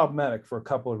 That's problematic for a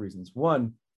couple of reasons.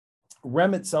 One,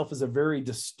 REM itself is a very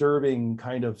disturbing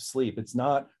kind of sleep. It's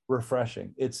not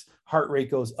refreshing. Its heart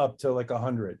rate goes up to like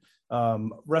 100.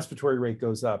 Respiratory rate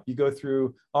goes up. You go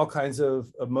through all kinds of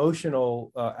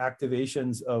emotional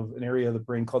activations of an area of the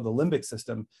brain called the limbic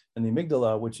system and the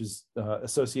amygdala, which is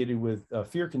associated with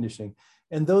fear conditioning.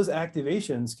 And those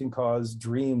activations can cause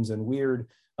dreams and weird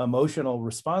emotional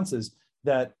responses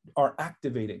that are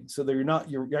activating. So that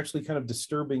you're actually kind of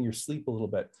disturbing your sleep a little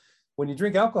bit. When you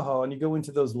drink alcohol and you go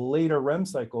into those later REM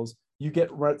cycles, you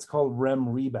get what's called REM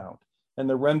rebound. And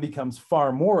the REM becomes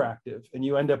far more active, and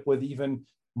you end up with even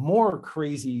more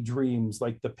crazy dreams,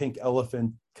 like the pink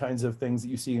elephant kinds of things that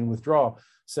you see in withdrawal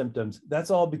symptoms.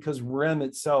 That's all because REM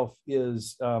itself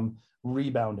is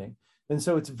rebounding. And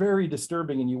so it's very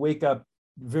disturbing, and you wake up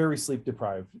very sleep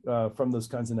deprived from those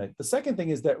kinds of nights. The second thing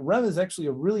is that REM is actually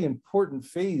a really important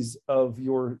phase of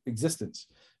your existence.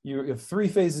 You have 3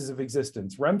 phases of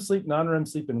existence: REM sleep, non-REM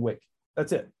sleep, and wake.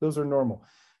 That's it. Those are normal.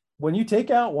 When you take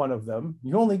out one of them,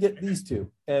 you only get these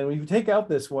 2. And when you take out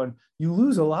this one, you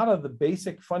lose a lot of the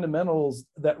basic fundamentals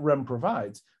that REM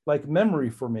provides, like memory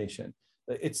formation.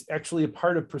 It's actually a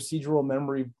part of procedural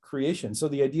memory creation. So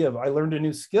the idea of, I learned a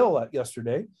new skill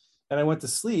yesterday and I went to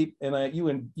sleep,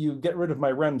 and you get rid of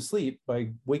my REM sleep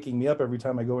by waking me up every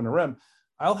time I go into REM,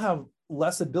 I'll have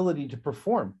less ability to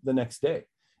perform the next day.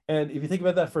 And if you think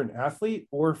about that for an athlete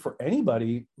or for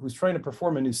anybody who's trying to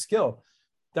perform a new skill,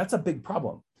 that's a big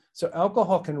problem. So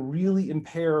alcohol can really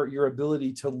impair your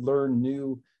ability to learn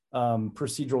new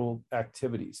procedural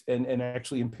activities and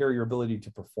actually impair your ability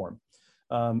to perform.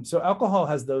 So alcohol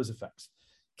has those effects.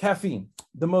 Caffeine,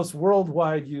 the most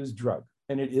worldwide used drug,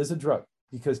 and it is a drug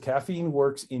because caffeine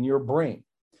works in your brain,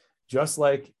 just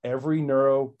like every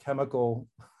neurochemical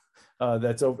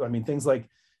that's over. I mean, things like,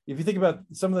 if you think about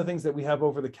some of the things that we have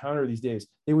over the counter these days,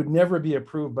 they would never be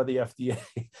approved by the FDA,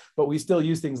 but we still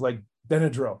use things like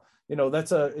Benadryl. You know,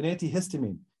 that's an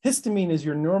antihistamine. Histamine is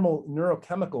your normal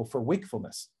neurochemical for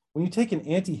wakefulness. When you take an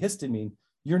antihistamine,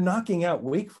 you're knocking out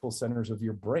wakeful centers of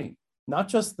your brain, not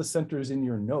just the centers in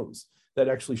your nose that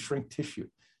actually shrink tissue.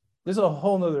 There's a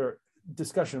whole nother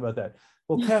discussion about that.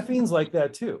 Well, caffeine's like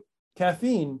that too.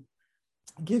 Caffeine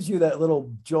gives you that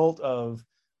little jolt of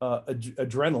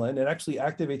adrenaline. It actually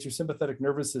activates your sympathetic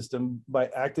nervous system by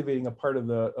activating a part of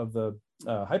the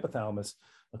hypothalamus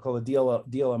called the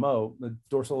DLMO, the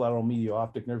dorsolateral medial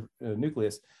optic nerve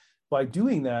nucleus. By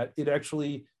doing that, it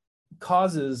actually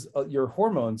causes your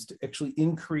hormones to actually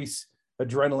increase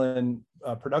adrenaline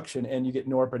production, and you get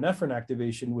norepinephrine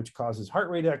activation, which causes heart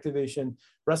rate activation,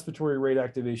 respiratory rate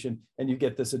activation, and you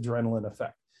get this adrenaline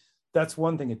effect. That's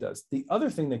one thing it does. The other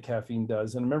thing that caffeine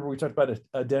does, and remember we talked about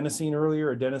adenosine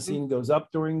earlier, adenosine goes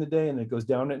up during the day and it goes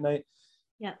down at night.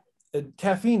 Yeah.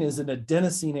 Caffeine is an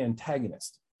adenosine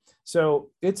antagonist. So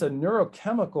it's a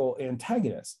neurochemical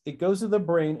antagonist. It goes to the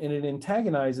brain and it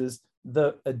antagonizes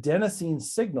the adenosine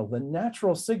signal, the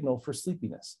natural signal for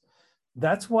sleepiness.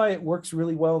 That's why it works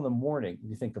really well in the morning, if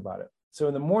you think about it. So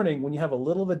in the morning, when you have a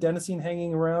little of adenosine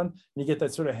hanging around and you get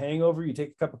that sort of hangover, you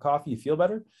take a cup of coffee, you feel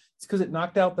better. It's because it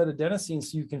knocked out that adenosine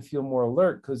so you can feel more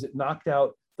alert, because it knocked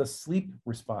out the sleep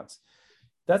response.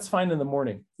 That's fine in the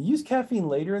morning. You use caffeine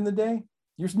later in the day,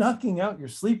 you're knocking out your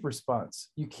sleep response.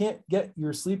 You can't get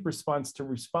your sleep response to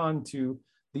respond to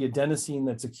the adenosine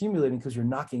that's accumulating because you're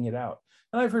knocking it out.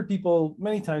 And I've heard people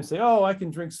many times say, oh, I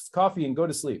can drink coffee and go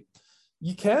to sleep.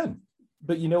 You can,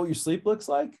 but you know what your sleep looks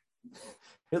like?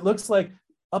 It looks like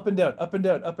up and down, up and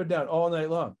down, up and down all night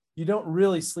long. You don't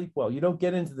really sleep well. You don't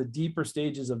get into the deeper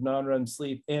stages of non-REM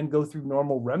sleep and go through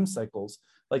normal REM cycles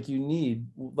like you need,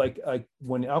 like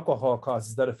when alcohol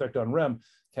causes that effect on REM,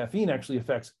 caffeine actually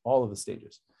affects all of the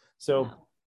stages. So wow.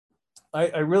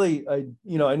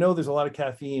 I know there's a lot of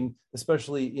caffeine,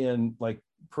 especially in like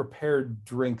prepared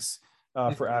drinks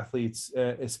for athletes,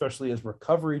 especially as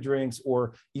recovery drinks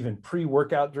or even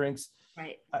pre-workout drinks.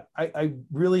 Right. I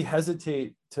really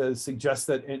hesitate to suggest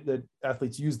that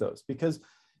athletes use those, because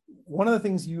one of the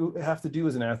things you have to do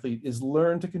as an athlete is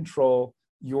learn to control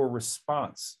your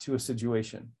response to a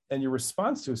situation. And your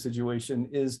response to a situation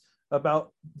is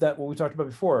about that, what we talked about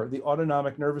before, the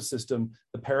autonomic nervous system,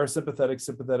 the parasympathetic,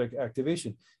 sympathetic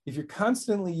activation. If you're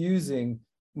constantly using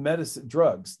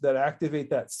drugs that activate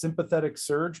that sympathetic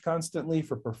surge constantly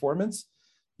for performance,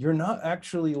 you're not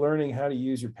actually learning how to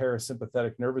use your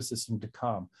parasympathetic nervous system to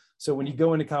calm. So when you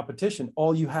go into competition,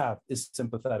 all you have is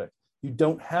sympathetic. You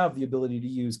don't have the ability to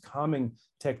use calming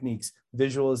techniques,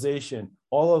 visualization,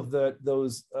 all of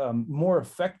those more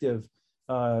effective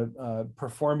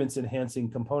performance enhancing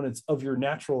components of your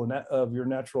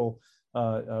natural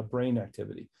brain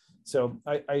activity. So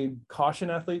I caution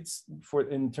athletes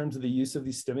in terms of the use of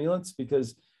these stimulants,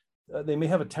 because they may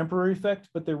have a temporary effect,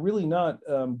 but they're really not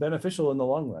beneficial in the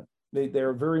long run.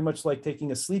 They're very much like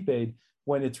taking a sleep aid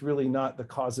when it's really not the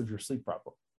cause of your sleep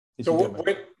problem. So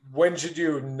when should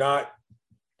you not,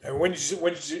 and when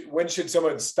should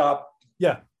someone stop?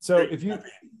 Yeah. So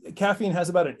caffeine has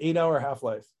about an 8-hour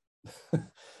half-life.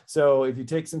 So if you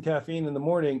take some caffeine in the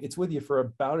morning, it's with you for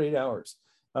about 8 hours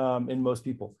in most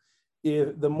people.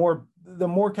 The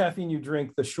more caffeine you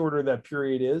drink, the shorter that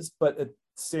period is, but at the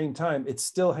same time, it's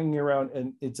still hanging around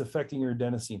and it's affecting your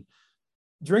adenosine.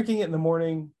 Drinking it in the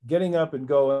morning, getting up and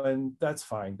going, that's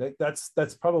fine.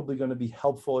 That's probably going to be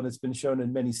helpful. And it's been shown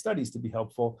in many studies to be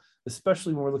helpful,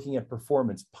 especially when we're looking at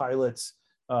performance, pilots,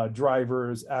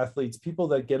 drivers, athletes, people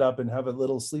that get up and have a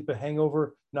little sleep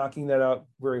hangover, knocking that out,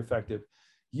 very effective.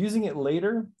 Using it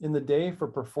later in the day for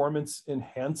performance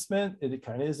enhancement, it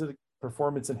kind of is a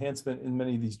performance enhancement in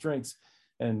many of these drinks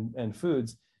and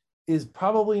foods, is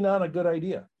probably not a good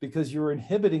idea because you're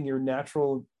inhibiting your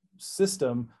natural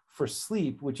system for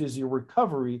sleep, which is your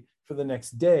recovery for the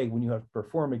next day when you have to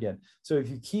perform again. So if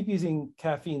you keep using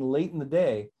caffeine late in the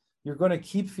day, you're going to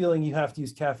keep feeling you have to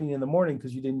use caffeine in the morning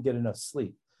because you didn't get enough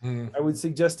sleep. I would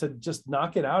suggest to just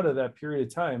knock it out of that period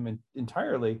of time and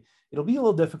entirely. It'll be a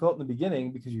little difficult in the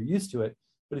beginning because you're used to it.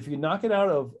 But if you knock it out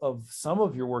of some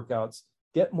of your workouts,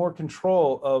 get more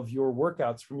control of your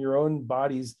workouts from your own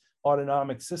body's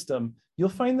autonomic system, you'll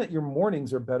find that your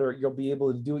mornings are better. You'll be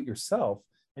able to do it yourself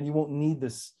and you won't need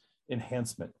this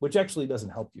enhancement, which actually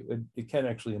doesn't help you. It can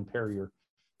actually impair your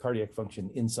cardiac function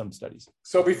in some studies.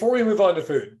 So before we move on to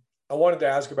food, I wanted to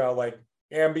ask about like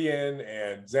Ambien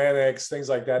and Xanax, things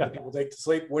like that people take to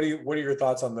sleep. What are your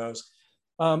thoughts on those?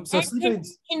 So sleep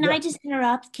aids. Can I just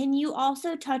interrupt? Can you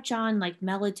also touch on like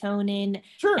melatonin?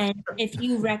 Sure. And if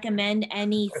you recommend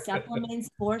any supplements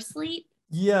for sleep?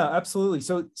 Yeah, absolutely.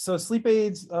 So sleep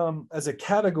aids as a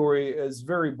category is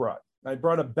very broad. I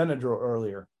brought up Benadryl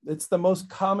earlier. It's the most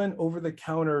common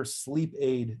over-the-counter sleep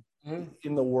aid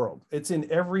in the world. It's in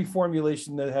every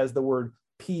formulation that has the word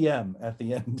PM at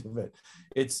the end of it.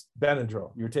 It's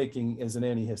Benadryl you're taking as an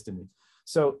antihistamine.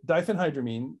 So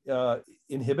diphenhydramine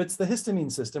inhibits the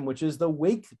histamine system, which is the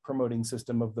wake promoting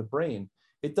system of the brain.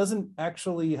 It doesn't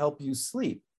actually help you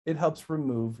sleep. It helps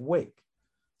remove wake.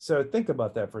 So think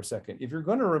about that for a second. If you're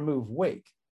going to remove wake,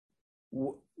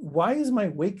 why is my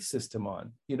wake system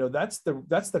on? That's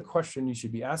the question you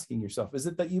should be asking yourself. Is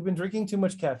it that you've been drinking too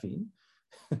much caffeine?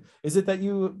 Is it that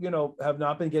you have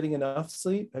not been getting enough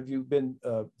sleep? Have you been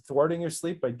thwarting your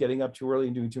sleep by getting up too early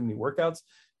and doing too many workouts?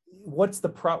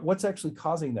 What's actually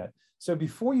causing that? So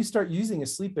before you start using a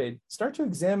sleep aid, start to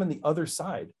examine the other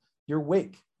side, your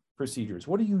wake procedures.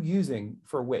 What are you using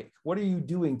for wake? What are you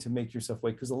doing to make yourself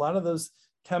wake? Because a lot of those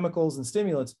chemicals and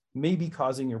stimulants may be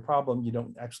causing your problem. You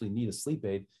don't actually need a sleep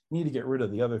aid. You need to get rid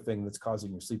of the other thing that's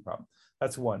causing your sleep problem.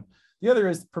 That's one. The other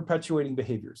is perpetuating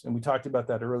behaviors. And we talked about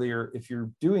that earlier. If you're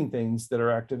doing things that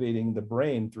are activating the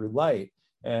brain through light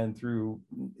and through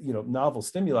novel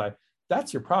stimuli,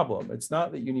 that's your problem. It's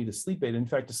not that you need a sleep aid. In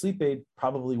fact, a sleep aid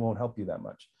probably won't help you that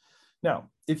much. Now,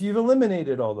 if you've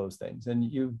eliminated all those things and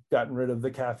you've gotten rid of the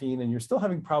caffeine and you're still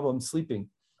having problems sleeping,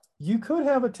 you could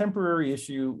have a temporary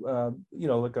issue,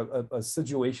 like a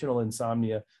situational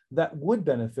insomnia that would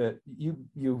benefit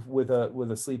you with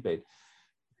a sleep aid.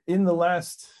 In the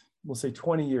last, we'll say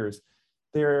 20 years,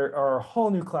 there are a whole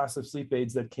new class of sleep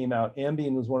aids that came out.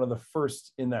 Ambien was one of the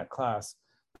first in that class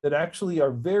that actually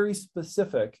are very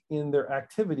specific in their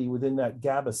activity within that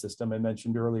GABA system I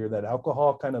mentioned earlier, that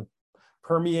alcohol kind of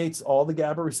permeates all the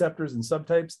GABA receptors and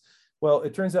subtypes. Well,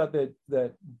 it turns out that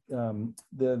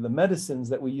the medicines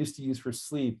that we used to use for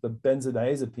sleep, the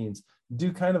benzodiazepines,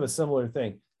 do kind of a similar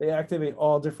thing. They activate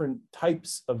all different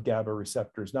types of GABA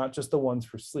receptors, not just the ones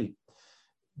for sleep.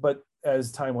 But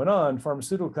as time went on,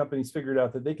 pharmaceutical companies figured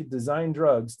out that they could design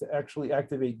drugs to actually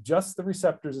activate just the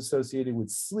receptors associated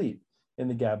with sleep in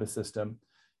the GABA system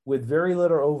with very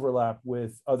little overlap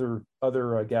with other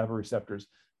GABA receptors.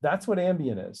 That's what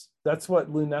Ambien is. That's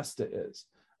what Lunesta is.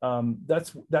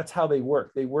 That's how they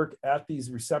work. They work at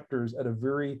these receptors at a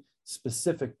very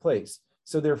specific place.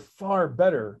 So they're far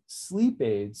better sleep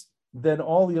aids than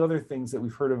all the other things that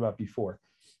we've heard about before.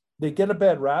 They get a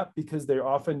bad rap because they're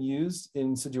often used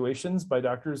in situations by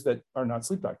doctors that are not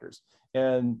sleep doctors.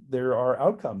 And there are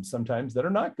outcomes sometimes that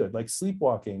are not good, like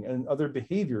sleepwalking and other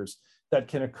behaviors that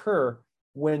can occur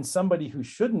when somebody who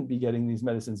shouldn't be getting these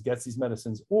medicines gets these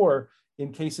medicines, or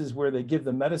in cases where they give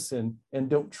the medicine and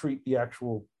don't treat the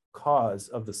actual cause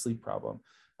of the sleep problem.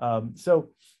 So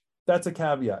that's a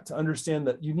caveat to understand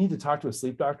that you need to talk to a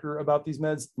sleep doctor about these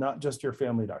meds, not just your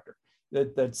family doctor.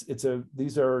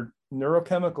 These are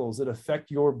neurochemicals that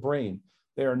affect your brain.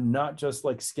 They are not just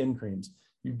like skin creams.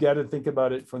 You've got to think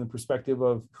about it from the perspective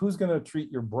of who's going to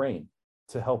treat your brain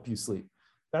to help you sleep.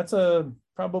 That's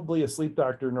probably a sleep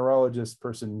doctor, neurologist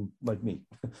person like me.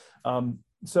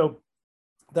 So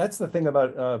that's the thing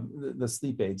about the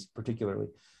sleep aids particularly.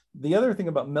 The other thing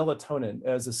about melatonin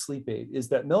as a sleep aid is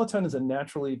that melatonin is a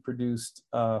naturally produced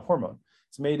hormone.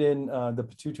 It's made in the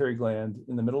pituitary gland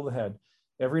in the middle of the head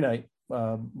every night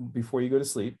before you go to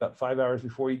sleep. About 5 hours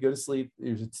before you go to sleep,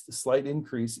 there's a slight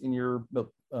increase in your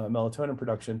melatonin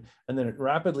production, and then it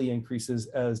rapidly increases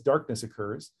as darkness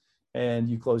occurs, and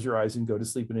you close your eyes and go to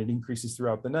sleep, and it increases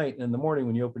throughout the night. And in the morning,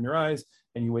 when you open your eyes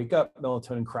and you wake up,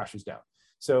 melatonin crashes down.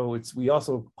 So we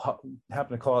also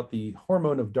happen to call it the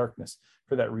hormone of darkness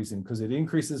for that reason, because it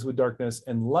increases with darkness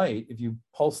and light. If you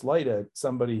pulse light at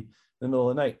somebody in the middle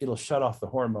of the night, it'll shut off the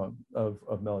hormone of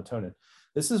melatonin.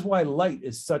 This is why light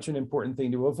is such an important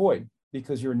thing to avoid,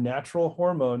 because your natural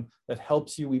hormone that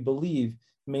helps you, we believe,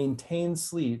 maintain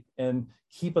sleep and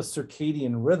keep a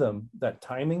circadian rhythm, that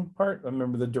timing part,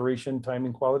 remember the duration,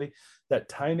 timing, quality, that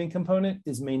timing component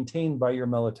is maintained by your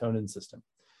melatonin system.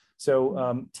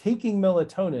 So taking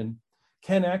melatonin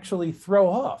can actually throw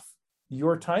off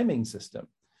your timing system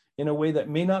in a way that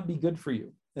may not be good for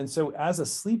you. And so as a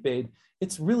sleep aid,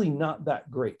 it's really not that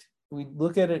great. We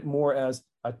look at it more as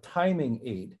a timing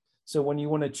aid. So when you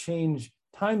want to change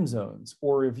time zones,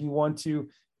 or if you want to,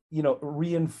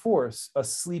 reinforce a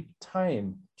sleep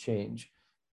time change,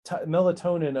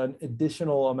 melatonin, an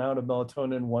additional amount of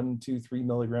melatonin, 1, 2, 3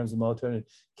 milligrams of melatonin,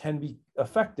 can be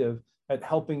effective at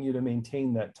helping you to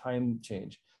maintain that time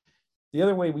change. The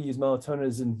other way we use melatonin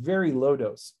is in very low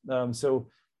dose. So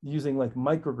using like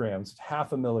micrograms,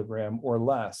 0.5 milligram or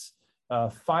less,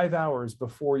 5 hours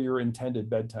before your intended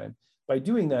bedtime. By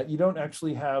doing that, you don't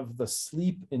actually have the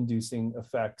sleep-inducing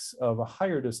effects of a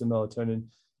higher dose of melatonin.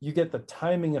 You get the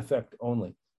timing effect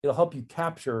only. It'll help you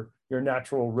capture your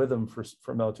natural rhythm for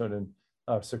melatonin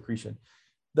secretion.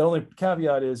 The only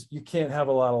caveat is you can't have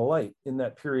a lot of light in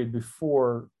that period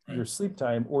before your sleep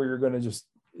time, or you're going to just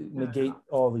negate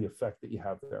all the effect that you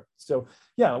have there. So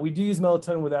yeah, we do use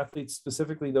melatonin with athletes,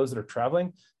 specifically those that are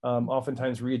traveling,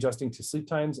 oftentimes readjusting to sleep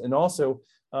times. And also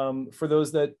for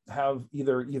those that have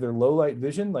either low light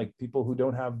vision, like people who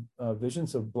don't have vision,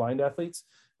 so blind athletes,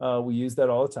 we use that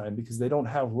all the time because they don't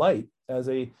have light as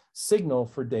a signal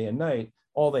for day and night.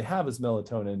 All they have is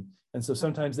melatonin. And so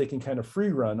sometimes they can kind of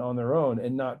free run on their own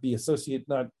and not be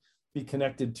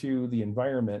connected to the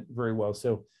environment very well.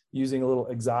 So using a little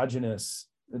exogenous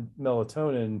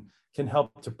melatonin can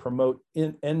help to promote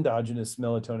endogenous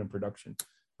melatonin production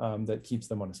that keeps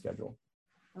them on a schedule.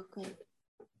 Okay.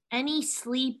 Any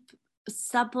sleep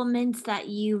supplements that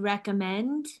you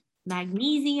recommend?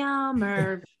 Magnesium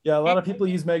or? Yeah, a lot of people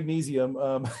use magnesium.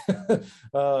 A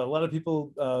lot of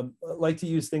people like to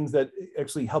use things that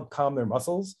actually help calm their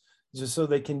muscles just so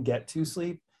they can get to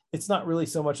sleep. It's not really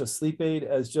so much a sleep aid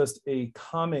as just a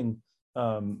calming.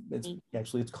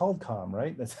 It's called Calm,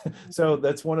 right? So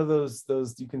that's one of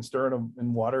those you can stir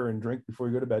in water and drink before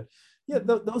you go to bed. Yeah,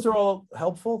 those are all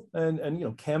helpful, and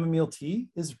chamomile tea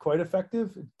is quite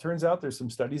effective. It turns out there's some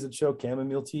studies that show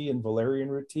chamomile tea and valerian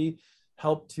root tea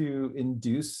help to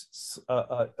induce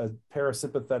a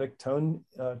parasympathetic tone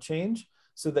change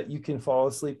so that you can fall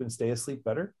asleep and stay asleep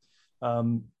better.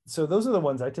 So those are the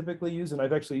ones I typically use, and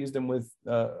I've actually used them with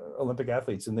Olympic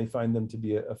athletes, and they find them to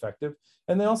be effective.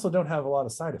 And they also don't have a lot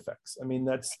of side effects. I mean,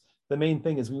 that's the main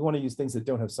thing, is we want to use things that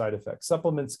don't have side effects.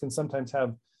 Supplements can sometimes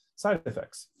have side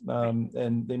effects,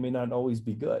 and they may not always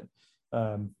be good.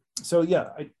 So yeah,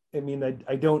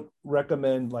 I don't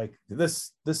recommend like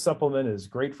this supplement is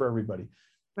great for everybody.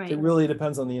 Right. It really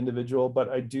depends on the individual, but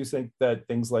I do think that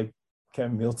things like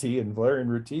chamomile tea and valerian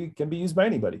root tea can be used by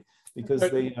anybody, because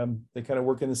they kind of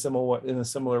work in a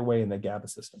similar way in the GABA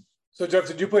system. So Jeff,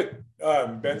 did you put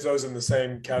benzos in the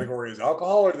same category as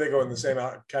alcohol, or do they go in the same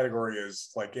category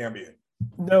as like Ambien?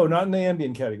 No, not in the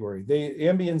Ambien category.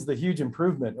 Ambien's the huge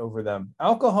improvement over them.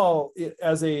 Alcohol,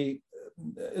 as a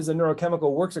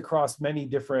neurochemical, works across many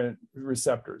different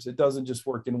receptors. It doesn't just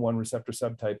work in one receptor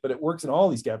subtype, but it works in all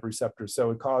these GABA receptors.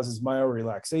 So it causes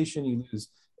myorelaxation, you lose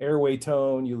airway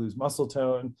tone, you lose muscle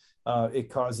tone.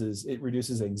 It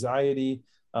reduces anxiety.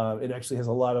 It actually has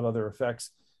a lot of other effects.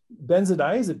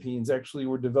 Benzodiazepines actually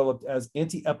were developed as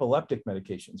anti-epileptic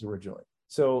medications originally.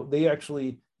 So they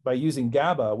actually, by using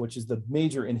GABA, which is the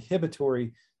major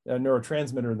inhibitory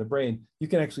neurotransmitter in the brain, you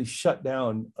can actually shut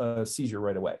down a seizure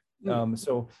right away.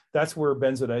 So that's where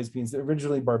benzodiazepines,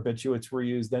 originally barbiturates were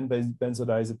used, then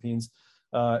benzodiazepines.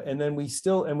 And then we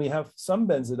have some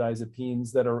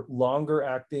benzodiazepines that are longer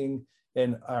acting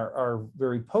and are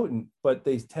very potent, but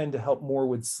they tend to help more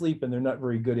with sleep, and they're not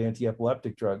very good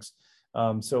anti-epileptic drugs.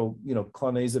 So,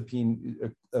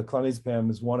 clonazepam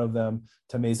is one of them.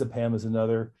 Temazepam is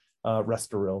another.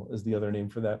 Restoril is the other name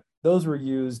for that. Those were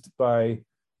used by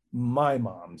my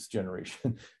mom's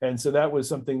generation. And so that was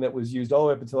something that was used all the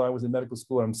way up until I was in medical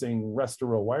school. I'm saying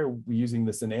Restoril, why are we using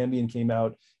this? And Ambien came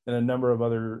out, and a number of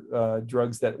other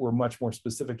drugs that were much more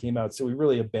specific came out. So we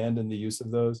really abandoned the use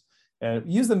of those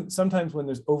and use them sometimes when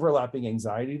there's overlapping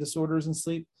anxiety disorders in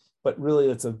sleep, but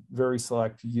really it's a very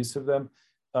select use of them.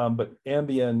 But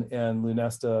Ambien and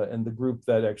Lunesta and the group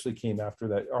that actually came after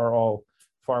that are all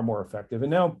far more effective.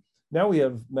 And now we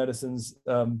have medicines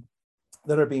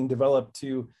that are being developed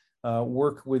to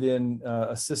work within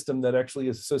a system that actually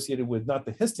is associated with not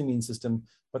the histamine system,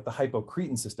 but the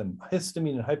hypocretin system.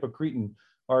 Histamine and hypocretin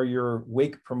are your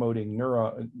wake promoting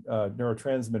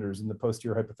neurotransmitters in the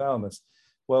posterior hypothalamus.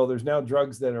 Well, there's now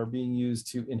drugs that are being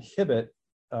used to inhibit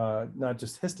not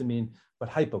just histamine, but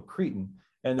hypocretin.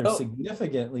 And they're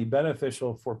significantly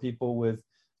beneficial for people with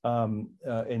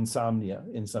insomnia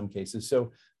in some cases.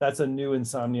 So that's a new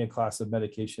insomnia class of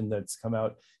medication that's come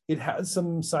out. It has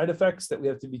some side effects that we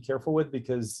have to be careful with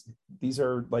because these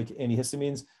are like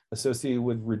antihistamines associated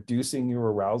with reducing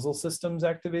your arousal system's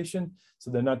activation.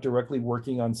 So they're not directly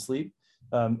working on sleep.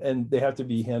 And they have to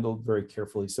be handled very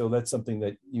carefully. So that's something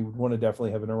that you would want to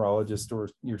definitely have a neurologist or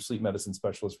your sleep medicine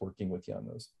specialist working with you on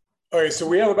those. Okay, so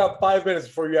we have about 5 minutes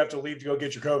before you have to leave to go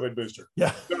get your COVID booster.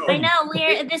 Yeah, so, I know.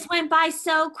 This went by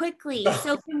so quickly.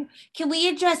 So can we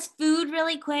address food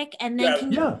really quick, and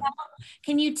then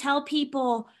can you tell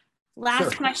people?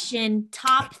 Last question: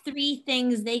 top 3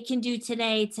 things they can do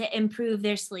today to improve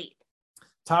their sleep.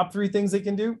 Top 3 things they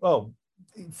can do. Oh,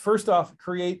 first off,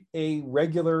 create a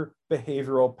regular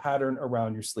behavioral pattern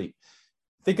around your sleep.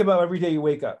 Think about every day you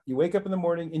wake up. You wake up in the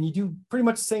morning and you do pretty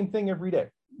much the same thing every day,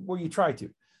 or you try to.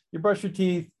 You brush your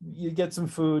teeth, you get some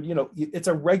food, it's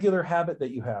a regular habit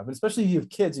that you have. And especially if you have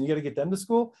kids and you got to get them to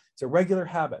school, it's a regular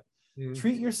habit.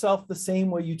 Treat yourself the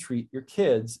same way you treat your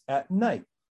kids at night.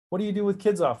 What do you do with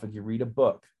kids often? You read a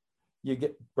book,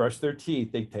 brush their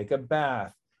teeth, they take a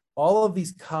bath, all of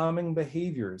these calming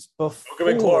behaviors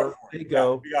before they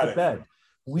go to bed.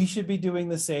 We should be doing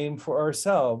the same for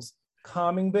ourselves,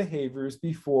 calming behaviors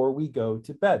before we go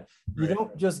to bed. You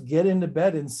don't just get into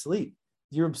bed and sleep.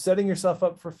 You're setting yourself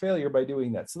up for failure by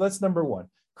doing that. So that's number 1.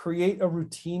 Create a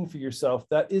routine for yourself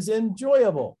that is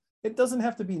enjoyable. It doesn't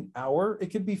have to be an hour. It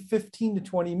could be 15 to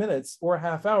 20 minutes or a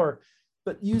half hour,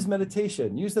 but use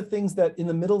meditation. Use the things that in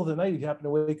the middle of the night, if you happen to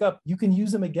wake up, you can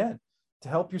use them again to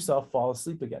help yourself fall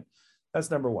asleep again.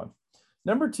 That's number 1.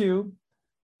 Number 2,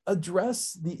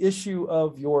 address the issue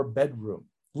of your bedroom.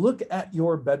 Look at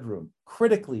your bedroom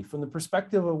critically from the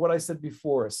perspective of what I said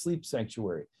before, a sleep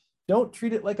sanctuary. Don't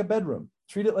treat it like a bedroom.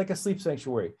 Treat it like a sleep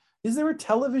sanctuary. Is there a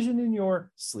television in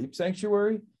your sleep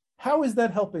sanctuary? How is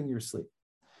that helping your sleep?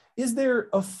 Is there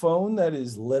a phone that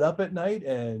is lit up at night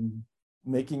and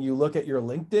making you look at your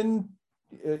LinkedIn,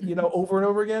 over and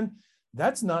over again?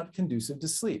 That's not conducive to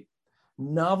sleep.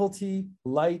 Novelty,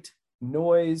 light,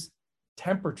 noise,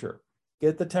 temperature.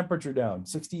 Get the temperature down,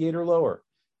 68 or lower.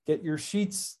 Get your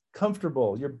sheets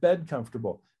comfortable, your bed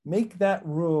comfortable. Make that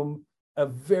room a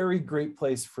very great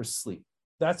place for sleep.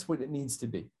 That's what it needs to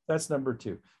be. That's number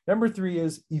 2. Number 3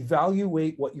 is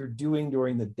evaluate what you're doing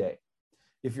during the day.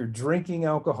 If you're drinking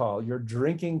alcohol, you're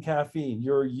drinking caffeine,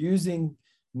 you're using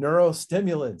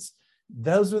neurostimulants,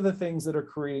 those are the things that are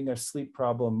creating a sleep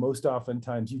problem. Most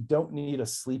oftentimes, you don't need a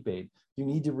sleep aid. You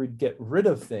need to get rid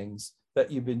of things that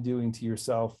you've been doing to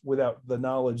yourself without the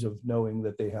knowledge of knowing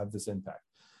that they have this impact.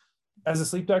 As a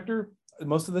sleep doctor,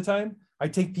 most of the time, I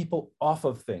take people off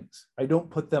of things. I don't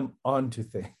put them onto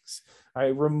things. I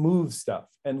remove stuff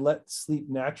and let sleep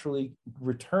naturally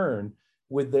return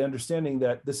with the understanding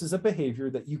that this is a behavior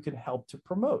that you can help to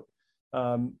promote.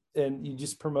 And you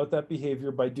just promote that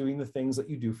behavior by doing the things that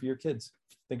you do for your kids.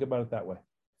 Think about it that way.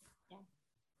 Yeah,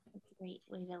 that's a great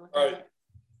way to look at it.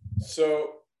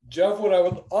 So, Jeff, what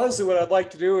I'd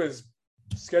like to do is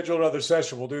schedule another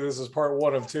session. We'll do this as part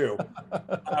 1 of 2.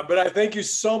 But I thank you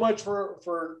so much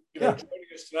for joining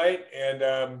us tonight.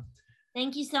 And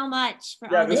thank you so much for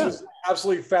this was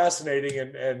absolutely fascinating.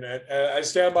 And I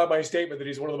stand by my statement that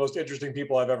he's one of the most interesting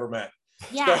people I've ever met.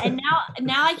 Yeah, and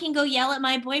now I can go yell at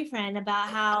my boyfriend about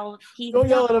how he's. Don't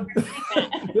yell at him.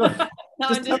 No,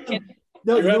 I'm just kidding.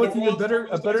 No, you know what's even better?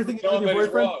 A better thing to tell your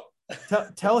boyfriend.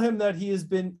 Tell him that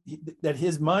that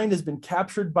his mind has been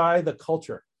captured by the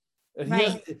culture.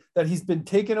 That he's been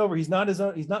taken over. He's not his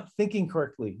own. He's not thinking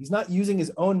correctly. He's not using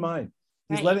his own mind.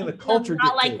 He's Right. letting the culture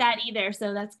not like dictate. that either,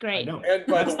 so that's I great. know. And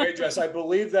by the way, Jess, I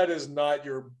believe that is not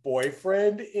your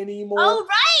boyfriend anymore. Oh,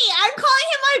 right. I'm calling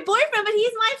him my boyfriend, but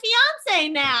he's my fiance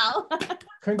now.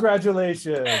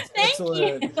 Congratulations. Thank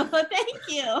Excellent. you. Thank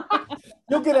you.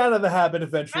 You'll get out of the habit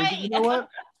eventually. But you Right. know what?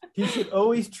 He should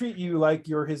always treat you like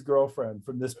you're his girlfriend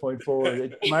from this point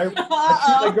forward.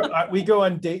 We go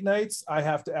on date nights. I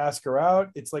have to ask her out.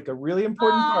 It's like a really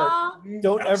important part. Aw.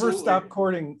 Don't ever Absolutely. stop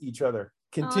courting each other.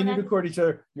 Continue to court each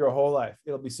other your whole life.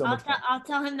 It'll be so much fun. I'll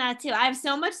tell him that too. I have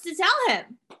so much to tell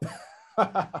him. All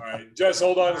right, Jess,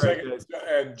 hold on a All right, second. guys.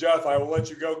 And Jeff, I will let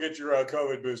you go get your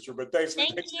COVID booster, but thanks for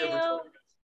Thank joining you. us.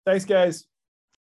 Thanks, guys.